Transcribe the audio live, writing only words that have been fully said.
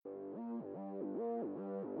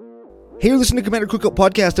Hey, listen to Commander Cookout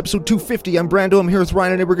Podcast, episode 250. I'm Brando. I'm here with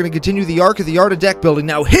Ryan, and we're going to continue the arc of the art of deck building.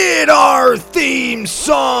 Now hit our theme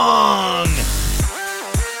song!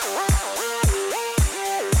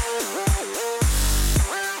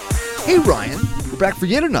 Hey, Ryan. We're back for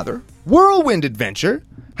yet another whirlwind adventure.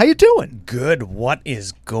 How you doing? Good. What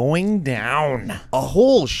is going down? A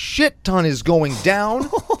whole shit ton is going down.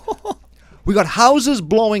 We got houses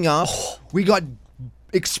blowing up. We got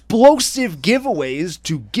explosive giveaways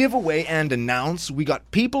to give away and announce. We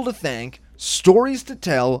got people to thank, stories to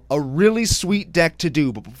tell, a really sweet deck to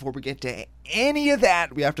do. But before we get to any of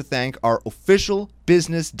that, we have to thank our official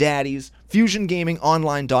business daddies,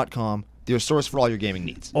 FusionGamingOnline.com, your source for all your gaming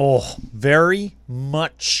needs. Oh, very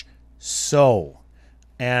much so.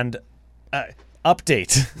 And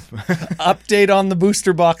update. Update on the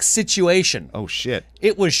booster box situation. Oh, shit.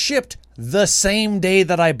 It was shipped the same day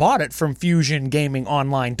that I bought it from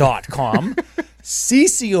FusionGamingOnline.com.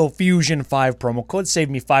 CCO Fusion 5 promo code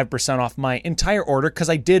saved me 5% off my entire order because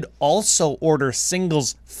I did also order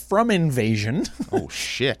singles from Invasion. Oh,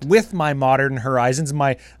 shit. With my Modern Horizons,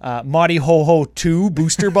 my Modi Ho-Ho 2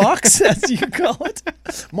 booster box, as you call it.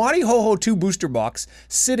 Modi Ho-Ho 2 booster box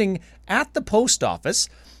sitting at the post office.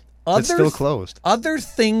 It's still closed. Other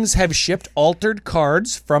things have shipped. Altered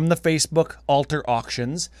cards from the Facebook Alter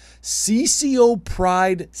auctions. CCO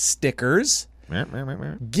Pride stickers.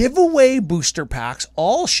 Giveaway booster packs,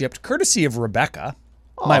 all shipped courtesy of Rebecca,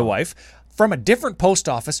 my wife, from a different post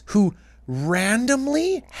office who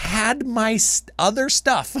randomly had my other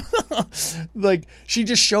stuff. Like, she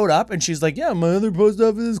just showed up and she's like, yeah, my other post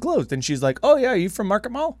office is closed. And she's like, oh yeah, are you from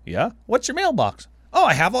Market Mall? Yeah. What's your mailbox? Oh,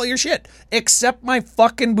 I have all your shit, except my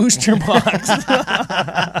fucking booster box.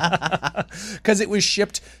 Because it was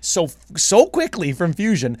shipped so quickly from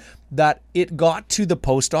Fusion that it got to the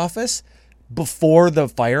post office before the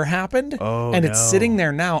fire happened. Oh, and it's sitting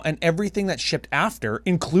there now, and everything that shipped after,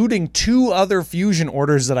 including 2 other Fusion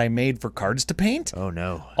orders that I made for cards to paint. Oh,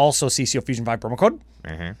 no. Also CCO Fusion 5 promo code.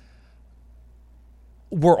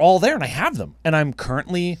 We're all there, and I have them. And I'm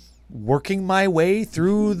currently working my way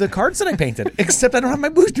through the cards that I painted, except I don't have my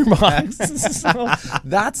booster box. So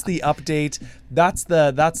that's the update. That's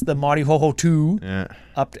the Modi Ho-Ho 2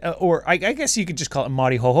 or I guess you could just call it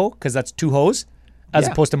Modi Ho-Ho because that's 2 hoes, as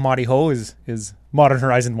opposed to Modi Ho is Modern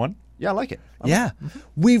Horizon 1. Yeah, I like it.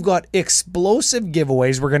 We've got explosive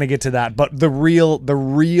giveaways. We're going to get to that. But the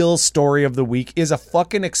real story of the week is a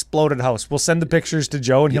fucking exploded house. We'll send the pictures to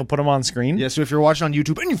Joe and he'll put them on screen. Yeah, so if you're watching on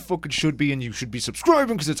YouTube, and you fucking should be, and you should be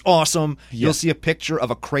subscribing because it's awesome, you'll see a picture of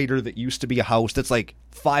a crater that used to be a house that's like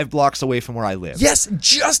 5 blocks away from where I live. Yes,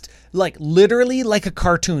 just like literally like a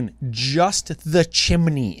cartoon. Just the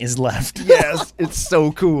chimney is left. Yes, it's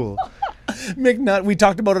so cool. McNutt, we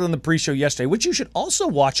talked about it on the pre-show yesterday, which you should also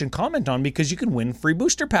watch and comment on because you can win free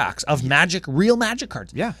booster packs of real Magic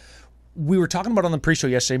cards. Yeah. We were talking about it on the pre-show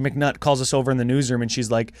yesterday. McNutt calls us over in the newsroom and she's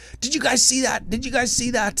like, did you guys see that? Did you guys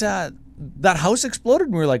see that that house exploded?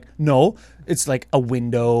 And we were like, no. It's like a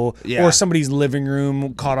window or somebody's living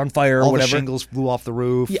room caught on fire or whatever. All the shingles flew off the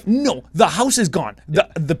roof. Yeah, no, the house is gone.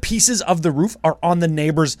 The pieces of the roof are on the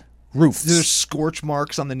neighbor's roofs. There's scorch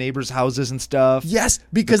marks on the neighbors' houses and stuff. Yes,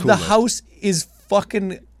 because the house is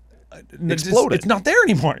fucking exploded. It's not there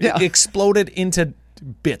anymore. Yeah. It exploded into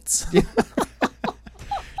bits. Yeah. Do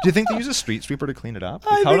you think they use a street sweeper to clean it up?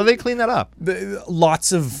 Like, how do they clean that up?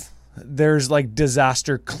 There's like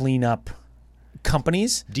disaster cleanup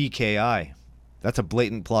companies. DKI. That's a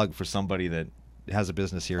blatant plug for somebody that has a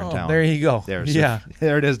business here in town. There you go. There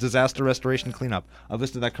it is. Disaster restoration cleanup. I've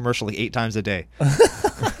listened to that commercial like 8 times a day.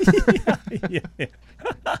 Yeah.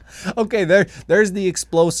 Okay, there's the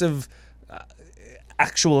explosive,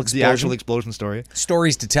 actual explosion. The actual explosion story.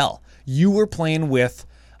 Stories to tell. You were playing with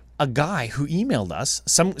a guy who emailed us.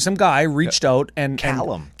 Some guy reached out and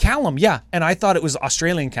Callum. Callum, yeah. And I thought it was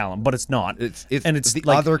Australian Callum, but it's not. It's the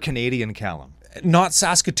like, other Canadian Callum. Not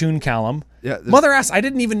Saskatoon Callum. Yeah, Mother ass, I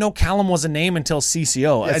didn't even know Callum was a name until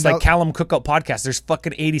CCO. Yeah, it's like Callum Cookout Podcast. There's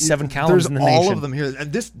fucking 87 Callums in the nation. There's all of them here.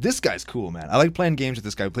 And this guy's cool, man. I like playing games with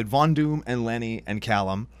this guy. We played Von Doom and Lenny and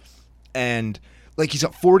Callum. And like he's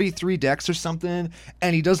got 43 decks or something,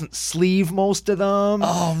 and he doesn't sleeve most of them.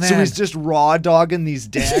 Oh, man. So he's just raw dogging these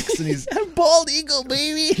decks, and he's Bald Eagle,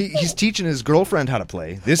 baby. He's teaching his girlfriend how to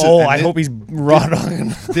play. I hope he's raw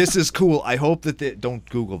dogging. This is cool. I hope that don't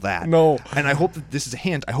Google that. No. And I hope that this is a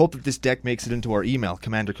hint. I hope that this deck makes it into our email,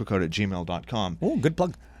 commandercookout@gmail.com. Oh, good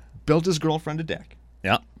plug. Built his girlfriend a deck.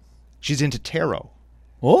 Yeah. She's into tarot.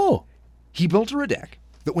 Oh. He built her a deck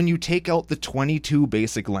that when you take out the 22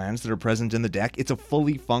 basic lands that are present in the deck, it's a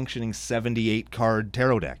fully functioning 78 card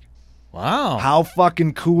tarot deck. Wow. How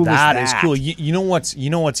fucking cool is that? That is cool. You know what's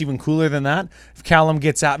even cooler than that? If Callum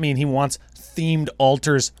gets at me and he wants themed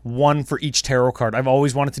altars, one for each tarot card. I've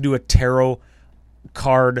always wanted to do a tarot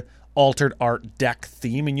card altered art deck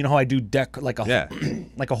theme, and you know how I do deck like a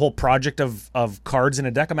like a whole project of cards in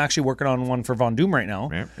a deck. I'm actually working on one for Von Doom right now,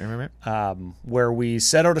 where we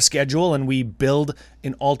set out a schedule and we build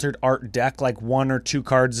an altered art deck, like 1 or 2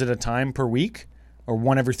 cards at a time per week, or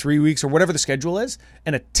 1 every 3 weeks, or whatever the schedule is.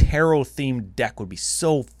 And a tarot themed deck would be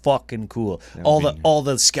so fucking cool. All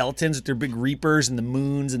the skeletons with their big reapers and the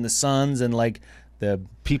moons and the suns and like the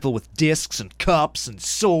people with discs and cups and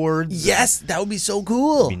swords. Yes, that would be so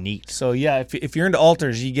cool. That'd be neat. So yeah, if you're into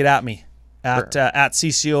altars, you get at me at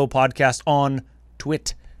CCO Podcast on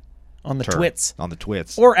Twit, on the Twits,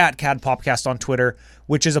 or at CAD Popcast on Twitter,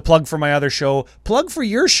 which is a plug for my other show. Plug for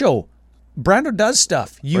your show. Brando does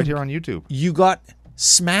stuff. Right here on YouTube. You got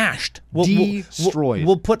smashed. Destroyed.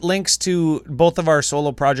 We'll put links to both of our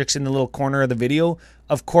solo projects in the little corner of the video.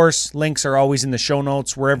 Of course, links are always in the show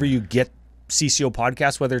notes wherever you get CCO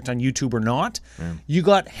Podcast, whether it's on YouTube or not. You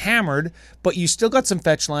got hammered, but you still got some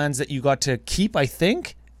fetch lands that you got to keep, I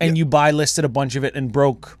think, and you buy listed a bunch of it and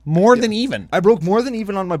broke more than even. I broke more than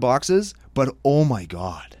even on my boxes, but oh my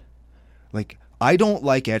god. Like, I don't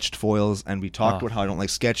like etched foils, and we talked about how I don't like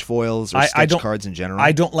sketch foils or sketch cards in general.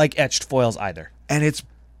 I don't like etched foils either. And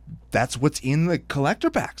that's what's in the collector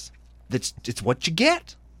packs. It's what you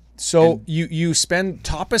get. So you spend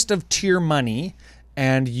toppest of tier money,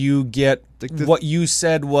 and you get what you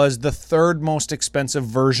said was the third most expensive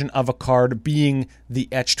version of a card, being the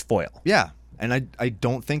etched foil. Yeah, and I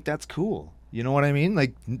don't think that's cool. You know what I mean?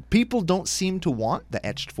 Like, people don't seem to want the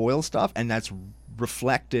etched foil stuff, and that's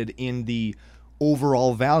reflected in the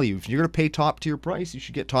overall value. If you're going to pay top tier price, you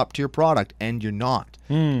should get top tier product, and you're not.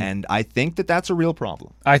 And I think that that's a real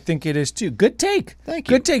problem. I think it is too. Good take. Thank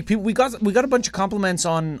you. Good take. People, we got a bunch of compliments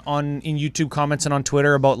in YouTube comments and on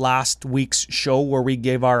Twitter about last week's show where we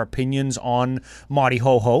gave our opinions on Maudie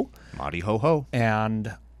Ho Ho. Maudie Ho Ho.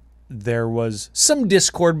 And there was some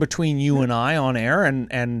discord between you and I on air,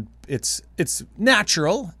 and it's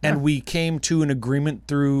natural, and we came to an agreement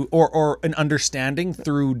through or an understanding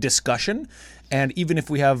through discussion. And even if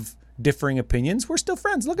we have differing opinions, we're still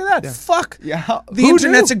friends. Look at that. Yeah. Fuck. Yeah. The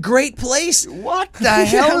internet's a great place. What the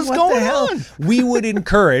hell is going on? We would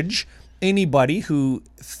encourage anybody who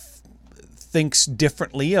thinks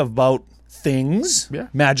differently about things,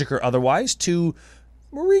 magic or otherwise, to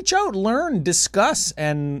reach out, learn, discuss,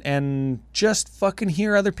 and just fucking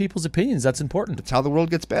hear other people's opinions. That's important. That's how the world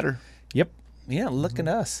gets better. Yep. Yeah, look at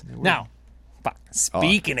us. Now,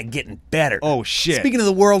 speaking of getting better. Oh, shit. Speaking of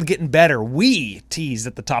the world getting better, we teased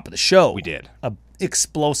at the top of the show. We did. A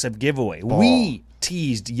explosive giveaway. We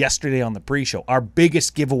teased yesterday on the pre-show. Our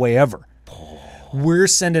biggest giveaway ever. We're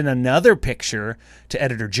sending another picture to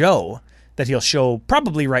Editor Joe that he'll show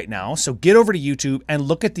probably right now. So get over to YouTube and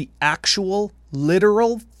look at the actual,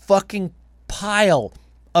 literal fucking pile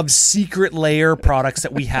of Secret Lair products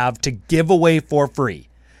that we have to give away for free.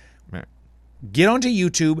 Get onto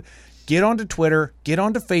YouTube. Get onto Twitter, get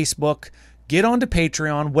onto Facebook, get onto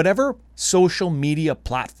Patreon, whatever social media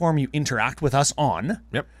platform you interact with us on.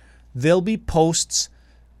 Yep. There'll be posts,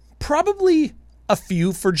 probably a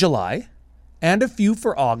few for July and a few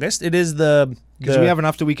for August. It is because we have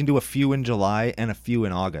enough that we can do a few in July and a few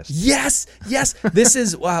in August. Yes. This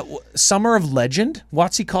is Summer of Legend,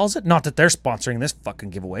 WotC calls it. Not that they're sponsoring this fucking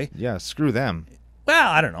giveaway. Yeah, screw them.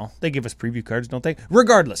 Well, I don't know. They give us preview cards, don't they?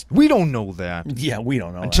 Regardless. We don't know that. Yeah, we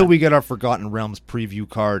don't know Until we get our Forgotten Realms preview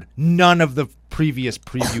card. None of the previous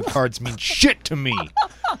preview cards mean shit to me.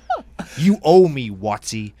 You owe me,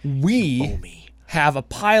 WotC. We have a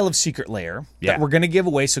pile of Secret Lair that we're going to give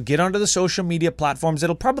away, so get onto the social media platforms.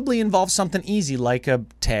 It'll probably involve something easy, like a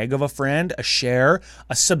tag of a friend, a share,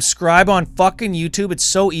 a subscribe on fucking YouTube. It's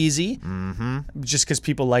so easy. Just because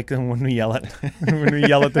people like them when we yell at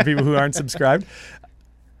the people who aren't subscribed.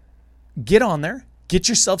 Get on there. Get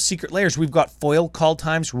yourself Secret Lairs. We've got foil call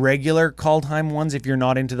times, regular call time ones if you're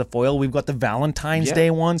not into the foil. We've got the Valentine's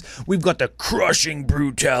Day ones. We've got the Crushing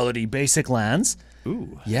Brutality basic lands.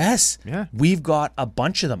 Ooh. Yes. Yeah. We've got a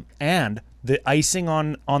bunch of them. And the icing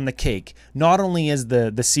on the cake, not only is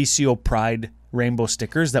the CCO Pride rainbow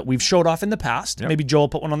stickers that we've showed off in the past. Yep. Maybe Joel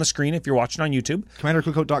put one on the screen if you're watching on YouTube.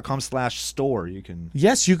 CommanderCookout.com/store. You can.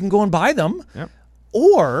 Yes, you can go and buy them. Yep.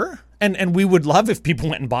 Or, and we would love if people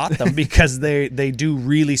went and bought them because they do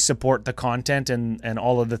really support the content and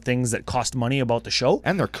all of the things that cost money about the show.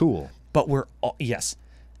 And they're cool. But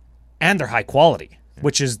and they're high quality,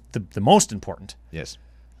 which is the most important. Yes.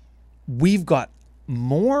 We've got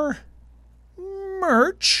more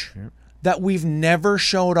merch that we've never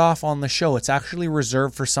showed off on the show. It's actually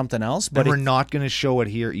reserved for something else. But But we're not going to show it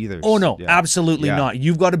here either. Oh, no, Yeah. absolutely Yeah. not.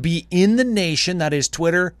 You've got to be in the nation. That is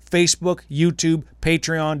Twitter, Facebook, YouTube,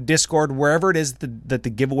 Patreon, Discord, wherever it is that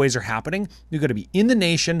the giveaways are happening. You've got to be in the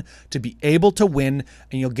nation to be able to win,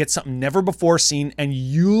 and you'll get something never before seen, and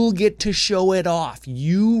you'll get to show it off.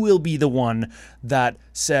 You will be the one that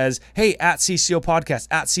says, hey, at CCO Podcast,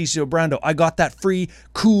 at CCO Brando, I got that free,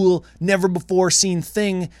 cool, never before seen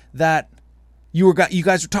thing that you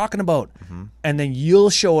guys were talking about. And then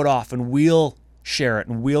you'll show it off, and we'll share it,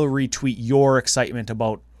 and we'll retweet your excitement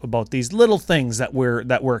about these little things that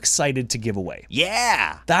we're excited to give away.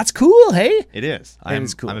 Yeah. That's cool, hey? It is.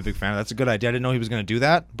 is cool. I'm a big fan. That's a good idea. I didn't know he was going to do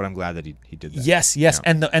that, but I'm glad that he did that. Yes. Yeah.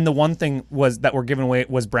 And the one thing was that we're giving away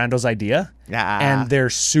was Brando's idea. Yeah. And they're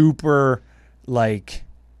super like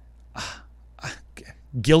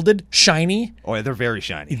gilded, shiny. Oh, yeah, they're very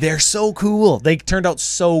shiny. They're so cool. They turned out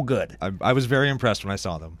so good. I was very impressed when I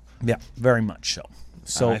saw them. Yeah, very much so.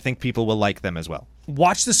 So And I think people will like them as well.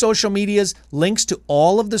 watch the social medias. Links to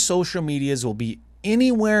all of the social medias will be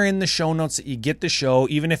anywhere in the show notes that you get the show,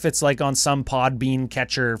 even if it's like on some Podbean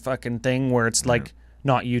catcher fucking thing where it's like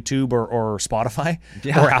not YouTube or Spotify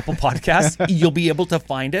or Apple Podcasts. You'll be able to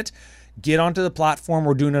find it. Get onto the platform.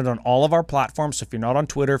 We're doing it on all of our platforms. So if you're not on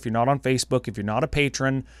Twitter, if you're not on Facebook, if you're not a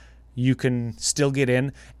patron, you can still get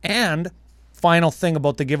in. And final thing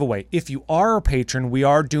about the giveaway. If you are a patron, we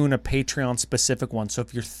are doing a Patreon specific one. So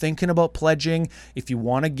if you're thinking about pledging, if you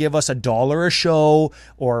want to give us $1 a show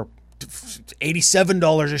or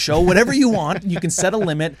 $87 a show, whatever you want, you can set a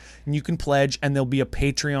limit and you can pledge, and there'll be a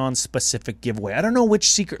Patreon specific giveaway. I don't know which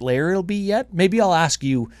secret layer it'll be yet. Maybe I'll ask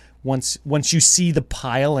you once you see the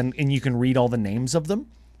pile and you can read all the names of them.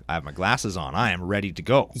 I have my glasses on. I am ready to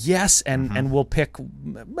go. Yes, and we'll pick.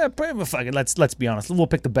 Fuck it, let's be honest. We'll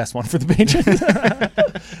pick the best one for the patrons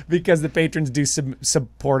because the patrons do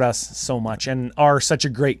support us so much and are such a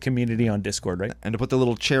great community on Discord, right? And to put the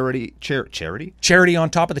little charity on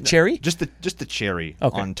top of the cherry. just the cherry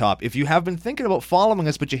on top. If you have been thinking about following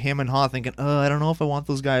us, but you hem and haw thinking, I don't know if I want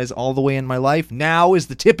those guys all the way in my life. Now is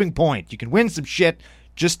the tipping point. You can win some shit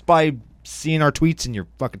just by seeing our tweets in your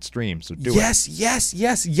fucking stream. So do it.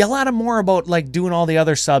 Yes. Yell at them more about like doing all the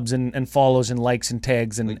other subs and follows and likes and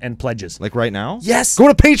tags and pledges. Like right now? Yes. Go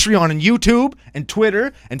to Patreon and YouTube and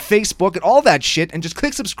Twitter and Facebook and all that shit and just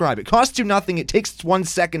click subscribe. It costs you nothing. It takes 1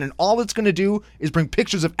 second, and all it's going to do is bring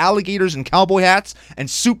pictures of alligators and cowboy hats and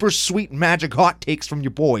super sweet magic hot takes from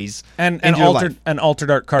your boys and into your life.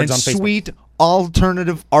 altered art cards And on Facebook. sweet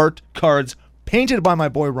alternative art cards painted by my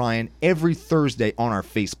boy Ryan every Thursday on our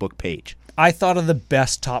Facebook page. I thought of the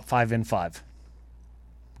best top 5 in 5.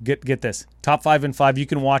 Get this. Top 5 in 5. You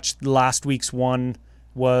can watch last week's one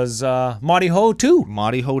was Monty Ho 2.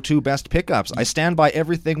 Monty Ho 2 best pickups. I stand by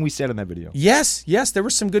everything we said in that video. Yes, there were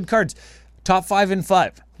some good cards. Top 5 in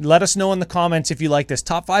 5. Let us know in the comments if you like this.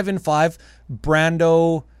 Top 5 in 5.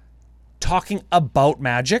 Brando talking about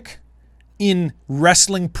Magic in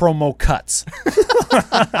wrestling promo cuts.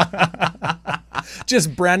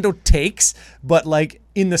 Just Brando takes, but like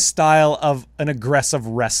in the style of an aggressive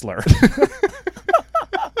wrestler.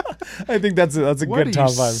 I think that's a What good top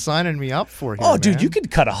are you 5. signing me up for here, Oh, dude, man? you could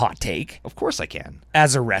cut a hot take Of course I can.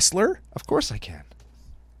 as a wrestler. Of course I can.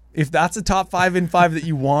 If that's a top 5 in 5 that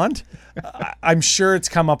you want, I'm sure it's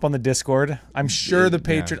come up on the Discord. I'm sure the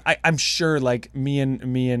patron. I'm sure like me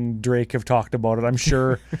and Drake have talked about it. I'm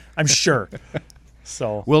sure.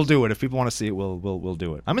 So We'll do it. If people want to see it, we'll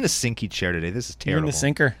do it. I'm in the sinky chair today. This is you're terrible. in the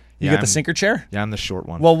sinker. You Yeah, get the I'm- sinker chair. Yeah, I'm the short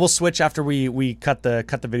one. Well, we'll switch after we cut the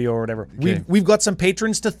video or whatever. Okay. We've got some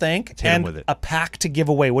patrons to thank hit 'em and with it. a pack to give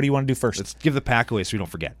away. What do you want to do first? Let's give the pack away so we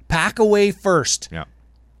don't forget. Pack away first. Yeah.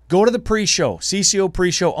 Go to the pre-show, CCO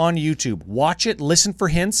pre-show on YouTube. Watch it, listen for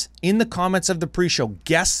hints. In the comments of the pre-show,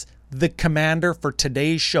 guess the commander for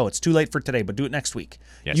today's show. It's too late for today, but do it next week.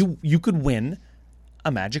 Yes. You could win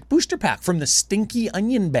a Magic booster pack from the Stinky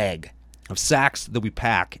Onion Bag. Of sacks that we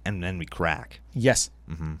pack and then we crack. Yes.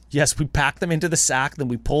 Mm-hmm. Yes, we pack them into the sack, then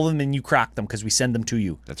we pull them and you crack them because we send them to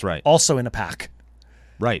you. That's right. Also in a pack.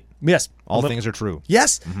 Right. Yes. All things are true.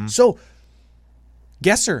 Yes. So,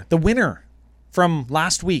 guesser, the winner from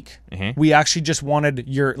last week. We actually just wanted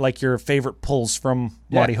your favorite pulls from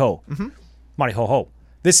Monty Ho. Monty Ho Ho.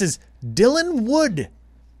 This is Dylan Wood.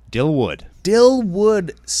 Dillwood. Dill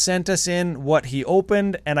Wood sent us in what he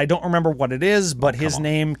opened, and I don't remember what it is, but his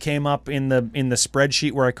name came up in the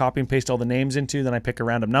spreadsheet where I copy and paste all the names into. Then I pick a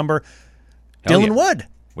random number. Hell Dylan yeah. Wood.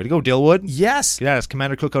 Way to go, Dillwood. Yes. Get at us,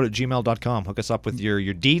 commandercookout@gmail.com. Hook us up with your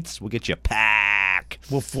deets. We'll get you a pack.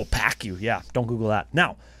 We'll pack you. Yeah, don't Google that.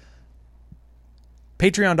 Now,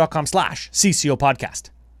 patreon.com/CCO podcast.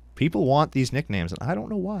 People want these nicknames, and I don't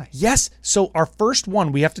know why. Yes. So our first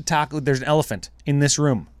one we have to tackle. There's an elephant in this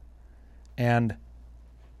room, and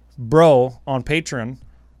bro on Patreon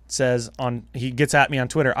says he gets at me on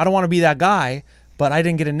Twitter. I don't want to be that guy, but I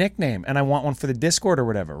didn't get a nickname, and I want one for the Discord or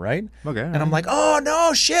whatever, right? Okay. And I'm like, oh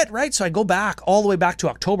no, shit, right? So I go back all the way back to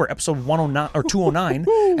October, episode 109 or 209,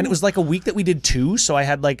 and it was like a week that we did 2. So I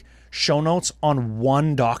had like show notes on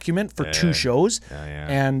one document for 2 shows,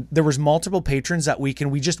 and there was multiple patrons that week, and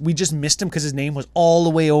we just missed him because his name was all the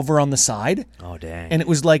way over on the side. Oh dang! And it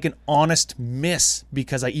was like an honest miss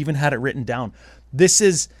because I even had it written down. This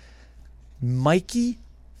is Michael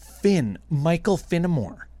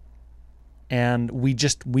Finnemore, and we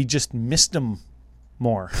just missed him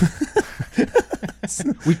more.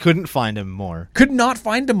 We couldn't find him more. Could not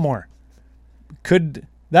find him more.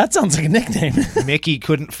 That sounds like a nickname. Mickey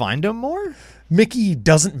couldn't find him more? Mickey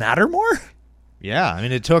doesn't matter more? Yeah, I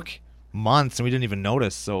mean, it took months and we didn't even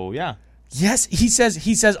notice, so yeah. Yes, he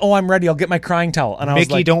says, oh, I'm ready. I'll get my crying towel. And I was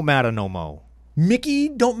like, Mickey don't matter no mo. Mickey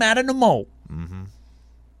don't matter no mo. Mm-hmm.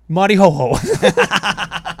 Marty ho ho.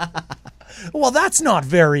 Well, that's not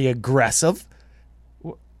very aggressive.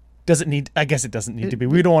 I guess it doesn't need to be.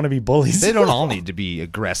 We don't want to be bullies. They don't all need to be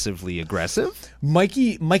aggressively aggressive.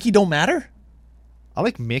 Mikey don't matter? I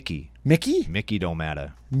like Mickey. Mickey? Mickey don't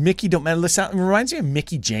matter. Mickey don't matter. It reminds me of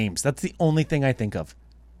Mickey James. That's the only thing I think of.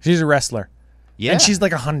 She's a wrestler. Yeah. And she's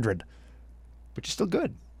like 100. But she's still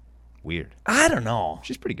good. Weird. I don't know.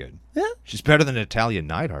 She's pretty good. Yeah. She's better than Natalia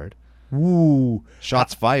Neidhart. Ooh.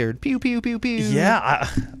 Shots fired. Pew, pew, pew, pew. Yeah.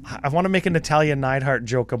 I want to make a Natalia Neidhart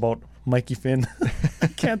joke about Mikey Finn. I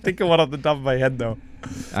can't think of one off the top of my head, though.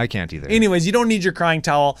 I can't either. Anyways, you don't need your crying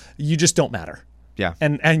towel. You just don't matter. Yeah.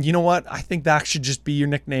 And you know what? I think that should just be your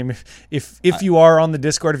nickname. If you are on the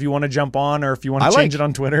Discord, if you want to jump on, or if you want to change it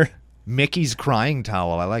on Twitter. Mickey's crying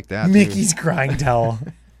towel. I like that. Mickey's crying towel.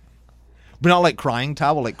 But not like crying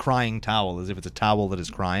towel, like crying towel, as if it's a towel that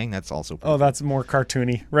is crying. That's also perfect. Oh, that's more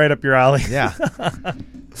cartoony. Right up your alley. Yeah.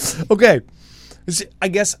 Okay. I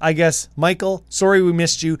guess, Michael, sorry we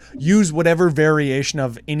missed you. Use whatever variation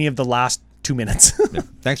of any of the last 2 minutes. Yeah.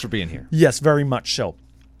 Thanks for being here. Yes, very much so.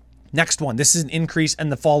 Next one. This is an increase, and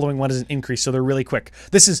the following one is an increase, so they're really quick.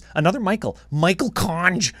 This is another Michael. Michael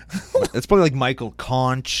Conch. It's probably like Michael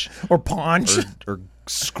Conch. Or Ponch. Or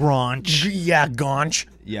Scronch. Yeah, Gonch.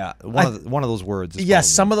 Yeah, one of those words. Yes,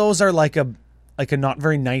 some of those are like a not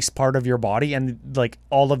very nice part of your body, and like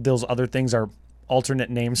all of those other things are alternate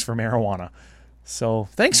names for marijuana. So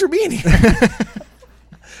thanks for being here.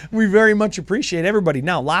 We very much appreciate everybody.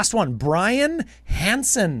 Now, last one, Brian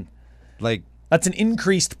Hansen. That's an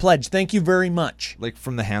increased pledge. Thank you very much. Like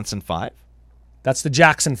from the Hansen 5? That's the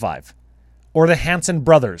Jackson 5. Or the Hansen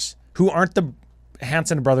brothers, who aren't the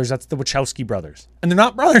Hansen brothers, that's the Wachowski brothers. And they're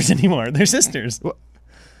not brothers anymore. They're sisters.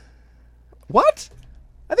 What?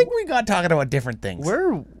 I think we got talking about different things.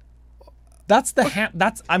 Where? That's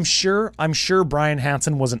I'm sure Brian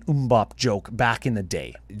Hansen was an Umbop joke back in the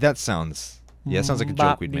day. That sounds like a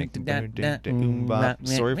joke we'd make.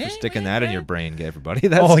 Sorry for sticking that in your brain, everybody.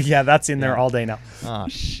 That's in there all day now. Oh,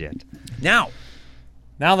 shit. Now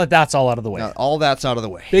that's all out of the way. Now, all that's out of the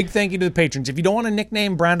way. Big thank you to the patrons. If you don't want a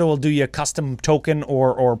nickname, Brando will do you a custom token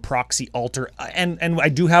or proxy altar. And I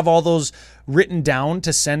do have all those written down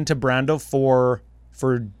to send to Brando for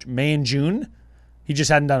May and June. He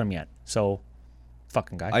just hadn't done them yet. So,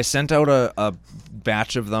 fucking guy. I sent out a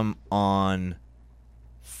batch of them on...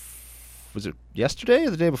 Was it yesterday or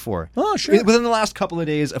the day before? Oh, sure. Within the last couple of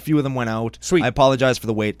days, a few of them went out. Sweet. I apologize for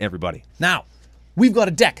the wait, everybody. Now, we've got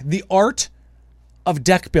a deck. The art of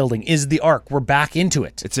deck building is the arc. We're back into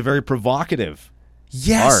it. It's a very provocative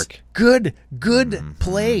arc. Good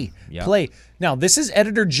play. Yep. Play. Now, this is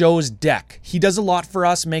Editor Joe's deck. He does a lot for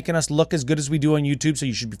us, making us look as good as we do on YouTube, so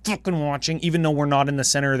you should be fucking watching, even though we're not in the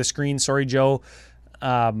center of the screen. Sorry, Joe.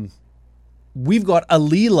 We've got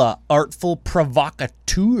Alila, Artful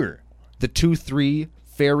Provocateur. The 2/3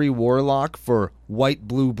 Fairy Warlock for white,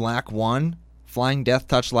 blue, black 1. Flying Death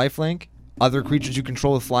Touch lifelink. Other creatures you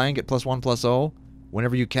control with flying get +1/+0.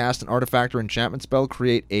 Whenever you cast an artifact or enchantment spell,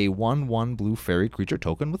 create a 1/1 blue fairy creature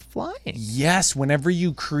token with flying. Yes, whenever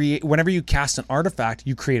you cast an artifact,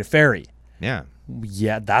 you create a fairy. Yeah.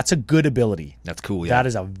 Yeah, that's a good ability. That's cool, yeah. That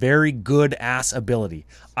is a very good ass ability.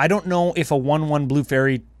 I don't know if a 1/1 blue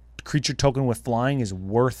fairy creature token with flying is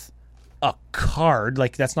worth a card.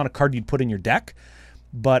 Like, that's not a card you'd put in your deck,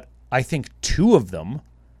 but I think 2 of them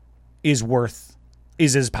is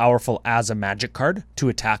as powerful as a magic card to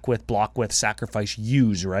attack with, block with, sacrifice,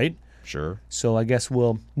 use, right? Sure. So I guess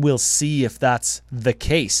we'll see if that's the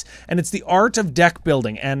case. And it's the art of deck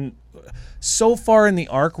building. And so far in the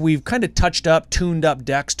arc, we've kind of touched up, tuned up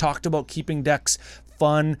decks, talked about keeping decks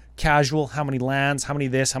fun, casual, how many lands, how many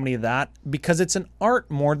this, how many of that, because it's an art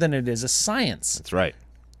more than it is a science. That's right.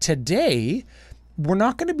 Today, we're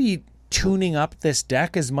not going to be tuning up this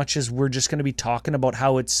deck as much as we're just going to be talking about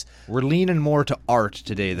how it's... We're leaning more to art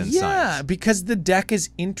today than science. Yeah, because the deck is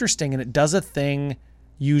interesting and it does a thing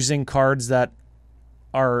using cards that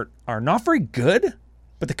are not very good,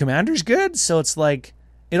 but the commander's good, so it's like,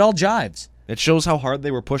 it all jives. It shows how hard they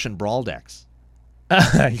were pushing brawl decks.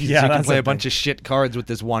 Yeah, you can play a bunch of shit cards with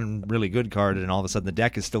this one really good card, and all of a sudden the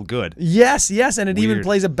deck is still good. Yes, and it even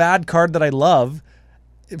plays a bad card that I love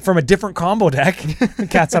from a different combo deck.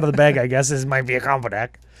 Cat's out of the bag, I guess. This might be a combo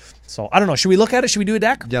deck. So, I don't know. Should we look at it? Should we do a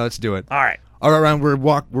deck? Yeah, let's do it. All right. All right, Ryan, we're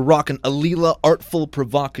rocking Alila Artful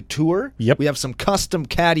Provocateur. Yep. We have some custom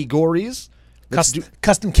categories.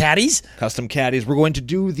 Custom caddies? Custom caddies. We're going to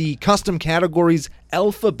do the custom categories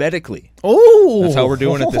alphabetically. Oh! That's how we're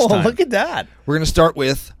doing it this time. Look at that. We're going to start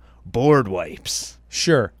with board wipes.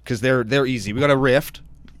 Sure. Because they're easy. We got a Rift.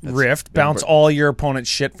 Bounce all your opponent's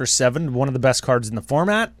shit for 7. One of the best cards in the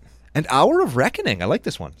format. And Hour of Reckoning. I like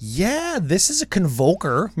this one. Yeah, this is a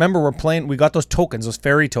Convoker. Remember, we got those tokens, those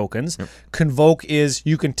fairy tokens. Yep. Convoke is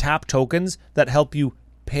you can tap tokens that help you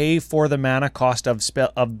pay for the mana cost of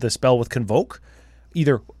the spell with Convoke,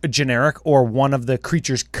 either a generic or one of the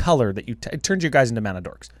creature's color that it turns your guys into mana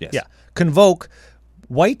dorks. Yes. Yeah. Convoke,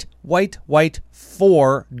 white,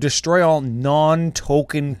 4, destroy all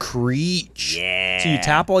non-token creatures. Yeah. So you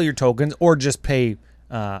tap all your tokens or just pay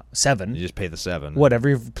 7. You just pay the 7. Whatever,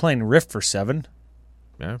 you're playing Rift for 7.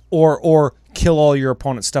 Yeah. Or kill all your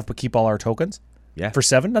opponent's stuff but keep all our tokens. Yeah. For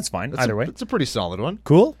 7, that's fine. Either way. It's a pretty solid one.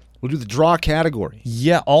 Cool. We'll do the draw category.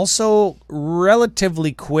 Yeah, also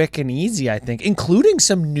relatively quick and easy, I think, including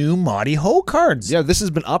some new Madi Ho cards. Yeah, this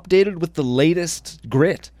has been updated with the latest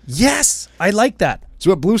grit. Yes, I like that. So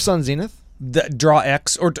we have Blue Sun Zenith. The draw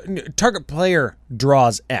X, or target player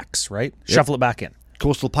draws X, right? Yep. Shuffle it back in.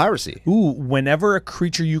 Coastal Piracy. Ooh, whenever a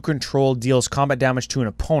creature you control deals combat damage to an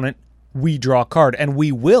opponent, we draw a card. And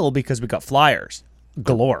we will because we got flyers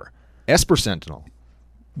galore. Esper Sentinel.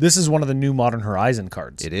 This is one of the new Modern Horizon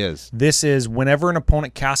cards. It is. This is whenever an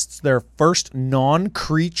opponent casts their first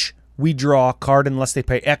non-creature, we draw a card unless they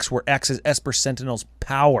pay X, where X is Esper Sentinel's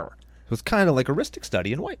power. So it's kind of like a Rhystic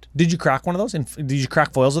Study in white. Did you crack one of those? Did you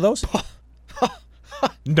crack foils of those?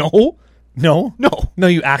 No. No? No. No,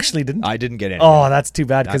 you actually didn't? I didn't get any. Oh, that's too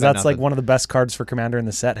bad, because that's nothing. like one of the best cards for Commander in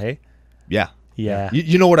the set, hey? Yeah. Yeah.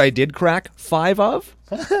 You know what I did crack 5 of?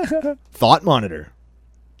 Thought Monitor.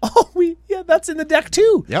 Oh, that's in the deck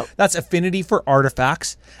too. Yep. That's affinity for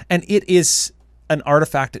artifacts, and it is an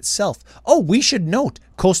artifact itself. Oh, we should note,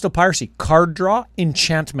 Coastal Piracy, card draw,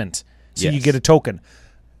 enchantment. So Yes. you get a token.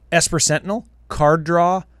 Esper Sentinel, card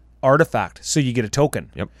draw, artifact. So you get a token.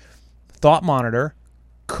 Yep. Thought Monitor,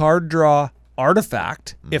 card draw,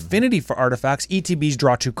 artifact, affinity for artifacts, ETBs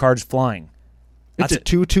draw 2 cards flying. It's a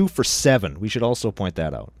 2/2 for 7. We should also point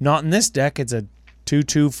that out. Not in this deck. It's a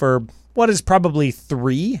 2/2 for what is probably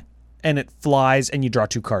 3, and it flies, and you draw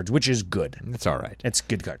 2 cards, which is good. It's all right. It's a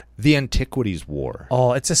good card. The Antiquities War.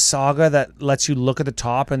 Oh, it's a saga that lets you look at the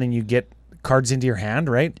top, and then you get cards into your hand,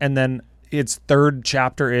 right? And then its third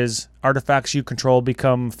chapter is artifacts you control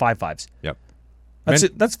become 5/5s. Yep. That's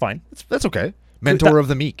it. That's fine. That's okay. Mentor of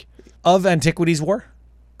the Meek. Of Antiquities War,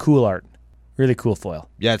 cool art. Really cool foil.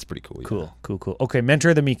 Yeah, it's pretty cool. Cool. Okay, Mentor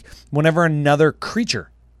of the Meek. Whenever another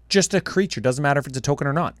creature, just a creature, doesn't matter if it's a token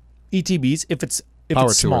or not. ETBs, if it's Power 2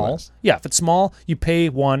 or small. less. Yeah, if it's small, you pay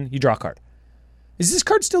 1, you draw a card. Is this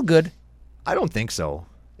card still good? I don't think so.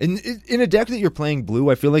 In a deck that you're playing blue,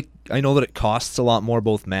 I feel like I know that it costs a lot more,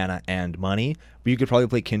 both mana and money, but you could probably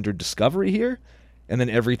play Kindred Discovery here, and then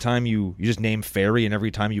every time you just name Fairy, and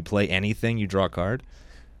every time you play anything, you draw a card.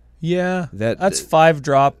 Yeah, that's 5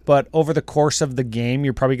 drop, but over the course of the game,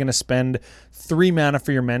 you're probably going to spend 3 mana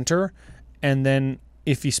for your Mentor, and then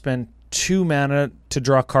if you spend 2 mana to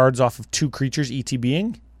draw cards off of 2 creatures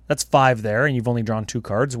ETBing, that's 5 there, and you've only drawn 2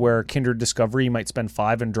 cards, where Kindred Discovery, you might spend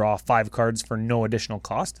 5 and draw 5 cards for no additional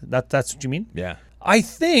cost. That's what you mean? Yeah. I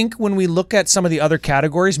think when we look at some of the other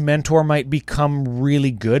categories, Mentor might become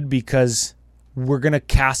really good because we're going to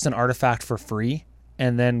cast an artifact for free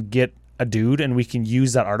and then get a dude, and we can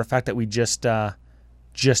use that artifact that we just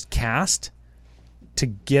cast to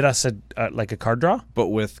get us a card draw. But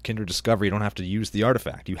with Kindred Discovery, you don't have to use the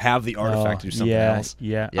artifact. You have the artifact to do something else.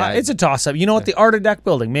 Yeah. It's a toss-up. You know what? The art of deck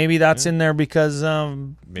building. Maybe that's in there because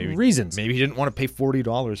reasons. Maybe he didn't want to pay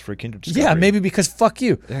 $40 for a Kindred Discovery. Yeah, maybe because fuck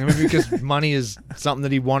you. Maybe because money is something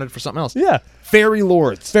that he wanted for something else. Yeah. Fairy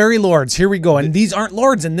Lords. Fairy Lords. Here we go. And these aren't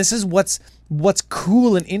Lords. And this is what's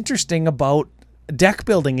cool and interesting about deck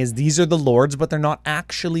building is these are the Lords, but they're not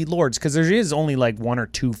actually Lords because there is only like 1 or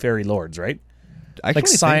 2 Fairy Lords, right? Like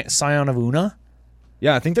Scion of Una.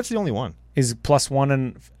 Yeah, I think that's the only one. Is +1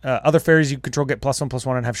 and other fairies you control get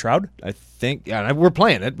 +1/+1 and have Shroud? I think, yeah, we're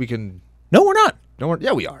playing it. We can. No, we're not.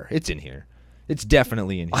 Yeah, we are. It's in here. It's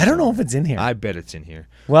definitely in here. I don't know if it's in here. I bet it's in here.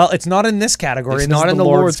 Well, it's not in this category. It's not in the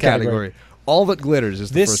Lords category. All That Glitters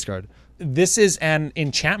is the first card. This is an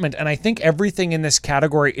enchantment, and I think everything in this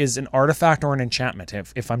category is an artifact or an enchantment,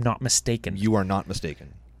 if I'm not mistaken. You are not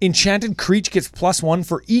mistaken. Enchanted Creature gets +1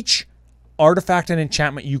 for each artifact and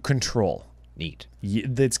enchantment you control. Neat.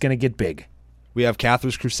 That's going to get big. We have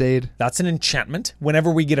Cathar's Crusade. That's an enchantment.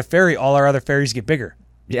 Whenever we get a fairy, all our other fairies get bigger.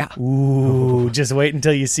 Yeah. Ooh, just wait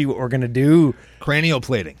until you see what we're going to do.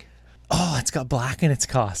 Cranioplating. Oh, it's got black in its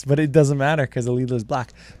cost, but it doesn't matter because Alila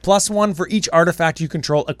black. +1 for each artifact you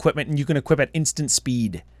control equipment, and you can equip at instant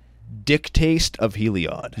speed. Dictaste of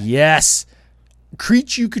Heliod. Yes.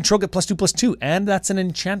 Creature you control get +2/+2, and that's an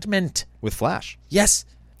enchantment. With flash. Yes.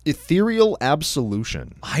 Ethereal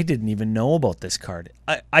Absolution. I didn't even know about this card.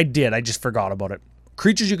 I did. I just forgot about it.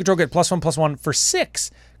 Creatures you control get +1/+1 for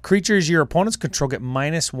 6. Creatures your opponents control get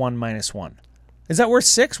 -1/-1. Is that worth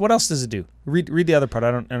 6? What else does it do? Read the other part.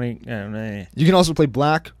 You can also play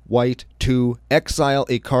black, white, 2, exile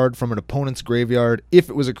a card from an opponent's graveyard. If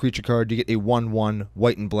it was a creature card, you get a 1/1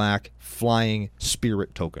 white and black flying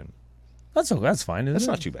spirit token. That's fine. That's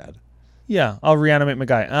not too bad. Yeah, I'll reanimate my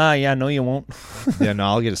guy. Yeah, no, you won't. Yeah, no,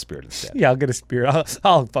 I'll get a spirit instead. Yeah, I'll get a spirit.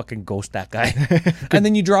 I'll fucking ghost that guy. And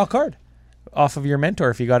then you draw a card off of your mentor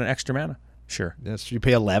if you got an extra mana. Sure. Yes, you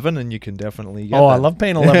pay 11 and you can definitely get I love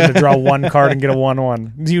paying 11 to draw one card and get a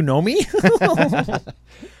 1/1. Do you know me?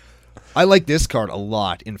 I like this card a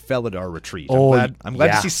lot in Felidar Retreat. I'm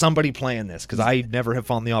glad to see somebody playing this because I never have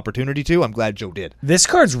found the opportunity to. I'm glad Joe did. This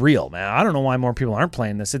card's real, man. I don't know why more people aren't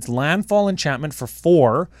playing this. It's Landfall Enchantment for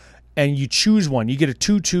 4, and you choose one. You get a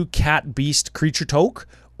 2/2 cat beast creature token,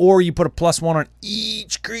 or you put a +1 on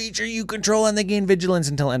each creature you control and they gain vigilance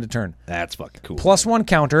until end of turn. That's fucking cool. +1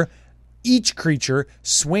 counter. Each creature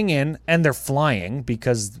swing in, and they're flying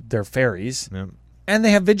because they're fairies, and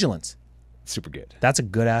they have vigilance. Super good. That's a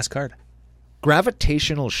good-ass card.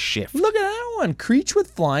 Gravitational Shift. Look at that one. Creatures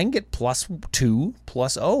with flying get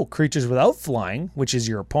 +2/+0. Creatures without flying, which is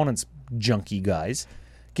your opponent's junky guys,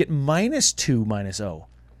 get -2/-0.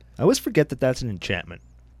 I always forget that that's an enchantment.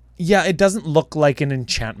 Yeah, it doesn't look like an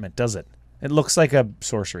enchantment, does it? It looks like a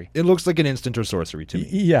sorcery. It looks like an instant or sorcery to me.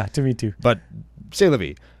 Yeah, to me too. But, say la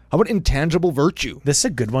vie. How about Intangible Virtue? This is a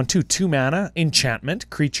good one too. 2 mana, enchantment,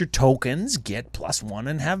 creature tokens get +1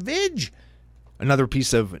 and have Vig. Another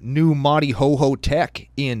piece of new Madi Ho-Ho tech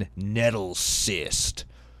in Nettle Cyst.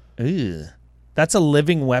 Ew. That's a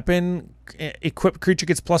living weapon. Equipped creature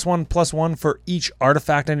gets +1/+1 for each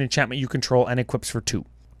artifact and enchantment you control and equips for 2.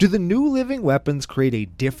 Do the new living weapons create a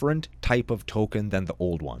different type of token than the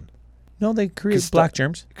old one? No, they create black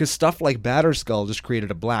germs. Because stuff like Batterskull just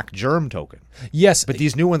created a black germ token. Yes. But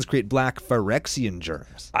these new ones create black Phyrexian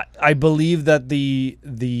germs. I believe that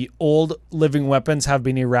the old living weapons have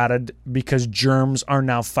been errated because germs are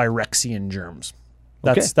now Phyrexian germs.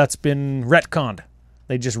 That's been retconned.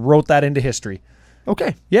 They just wrote that into history.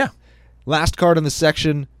 Okay. Yeah. Last card in the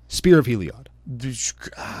section, Spear of Heliod.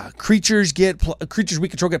 Creatures we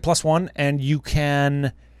control get +1, and you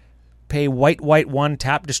can pay white 1,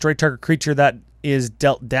 tap, destroy target creature that is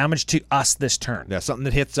dealt damage to us this turn. Yeah, something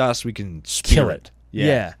that hits us, we can kill it.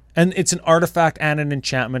 Yeah. And it's an artifact and an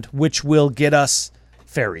enchantment, which will get us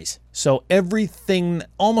fairies. So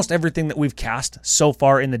almost everything that we've cast so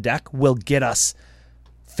far in the deck will get us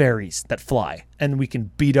fairies that fly, and we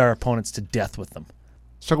can beat our opponents to death with them.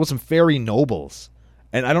 Let's talk about some Fairy Nobles.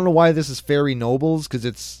 And I don't know why this is Fairy Nobles, because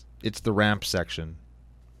it's the ramp section.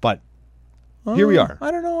 But here we are.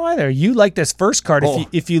 I don't know either. You like this first card. Oh.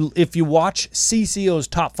 If you watch CCO's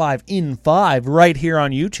top 5 in 5 right here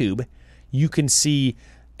on YouTube, you can see,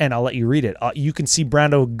 and I'll let you read it. You can see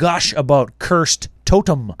Brando gush about Cursed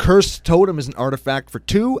Totem. Cursed Totem is an artifact for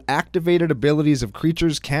 2. Activated abilities of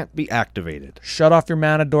creatures can't be activated. Shut off your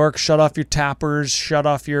mana dork. Shut off your tappers. Shut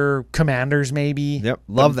off your commanders. Maybe. Yep,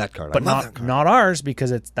 love that card. But not ours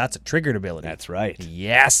because that's a triggered ability. That's right.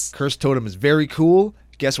 Yes. Cursed Totem is very cool.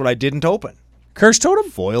 Guess what I didn't open? Cursed Totem?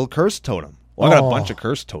 Foil Cursed Totem. Well, I got a bunch of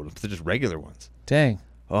Cursed Totems. They're just regular ones. Dang.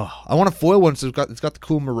 Oh, I want a foil one. So it's got the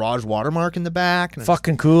cool Mirage watermark in the back. And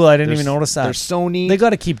Fucking cool. I didn't even notice that. They're so neat. They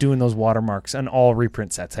got to keep doing those watermarks on all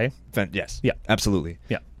reprint sets, hey? Yes. Yeah. Absolutely.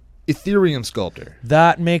 Yeah. Ethereum Sculptor.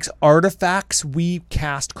 That makes artifacts we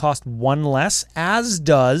cast cost 1 less, as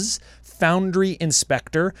does Foundry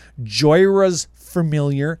Inspector, Joyra's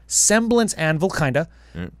Familiar, Semblance Anvil, kinda.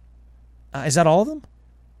 Is that all of them?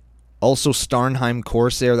 Also Starnheim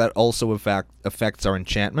Corsair. That also affects our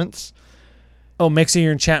enchantments. Oh, makes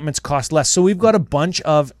your enchantments cost less. So we've got a bunch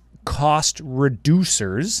of cost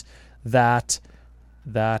reducers that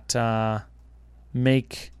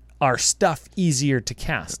make our stuff easier to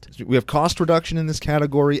cast. We have cost reduction in this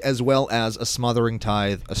category, as well as a Smothering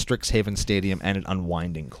Tithe, a Strixhaven Stadium, and an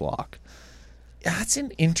Unwinding Clock. That's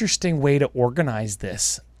an interesting way to organize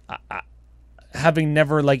this. Having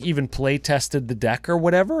never even play tested the deck or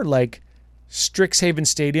whatever, Strixhaven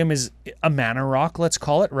Stadium is a mana rock, let's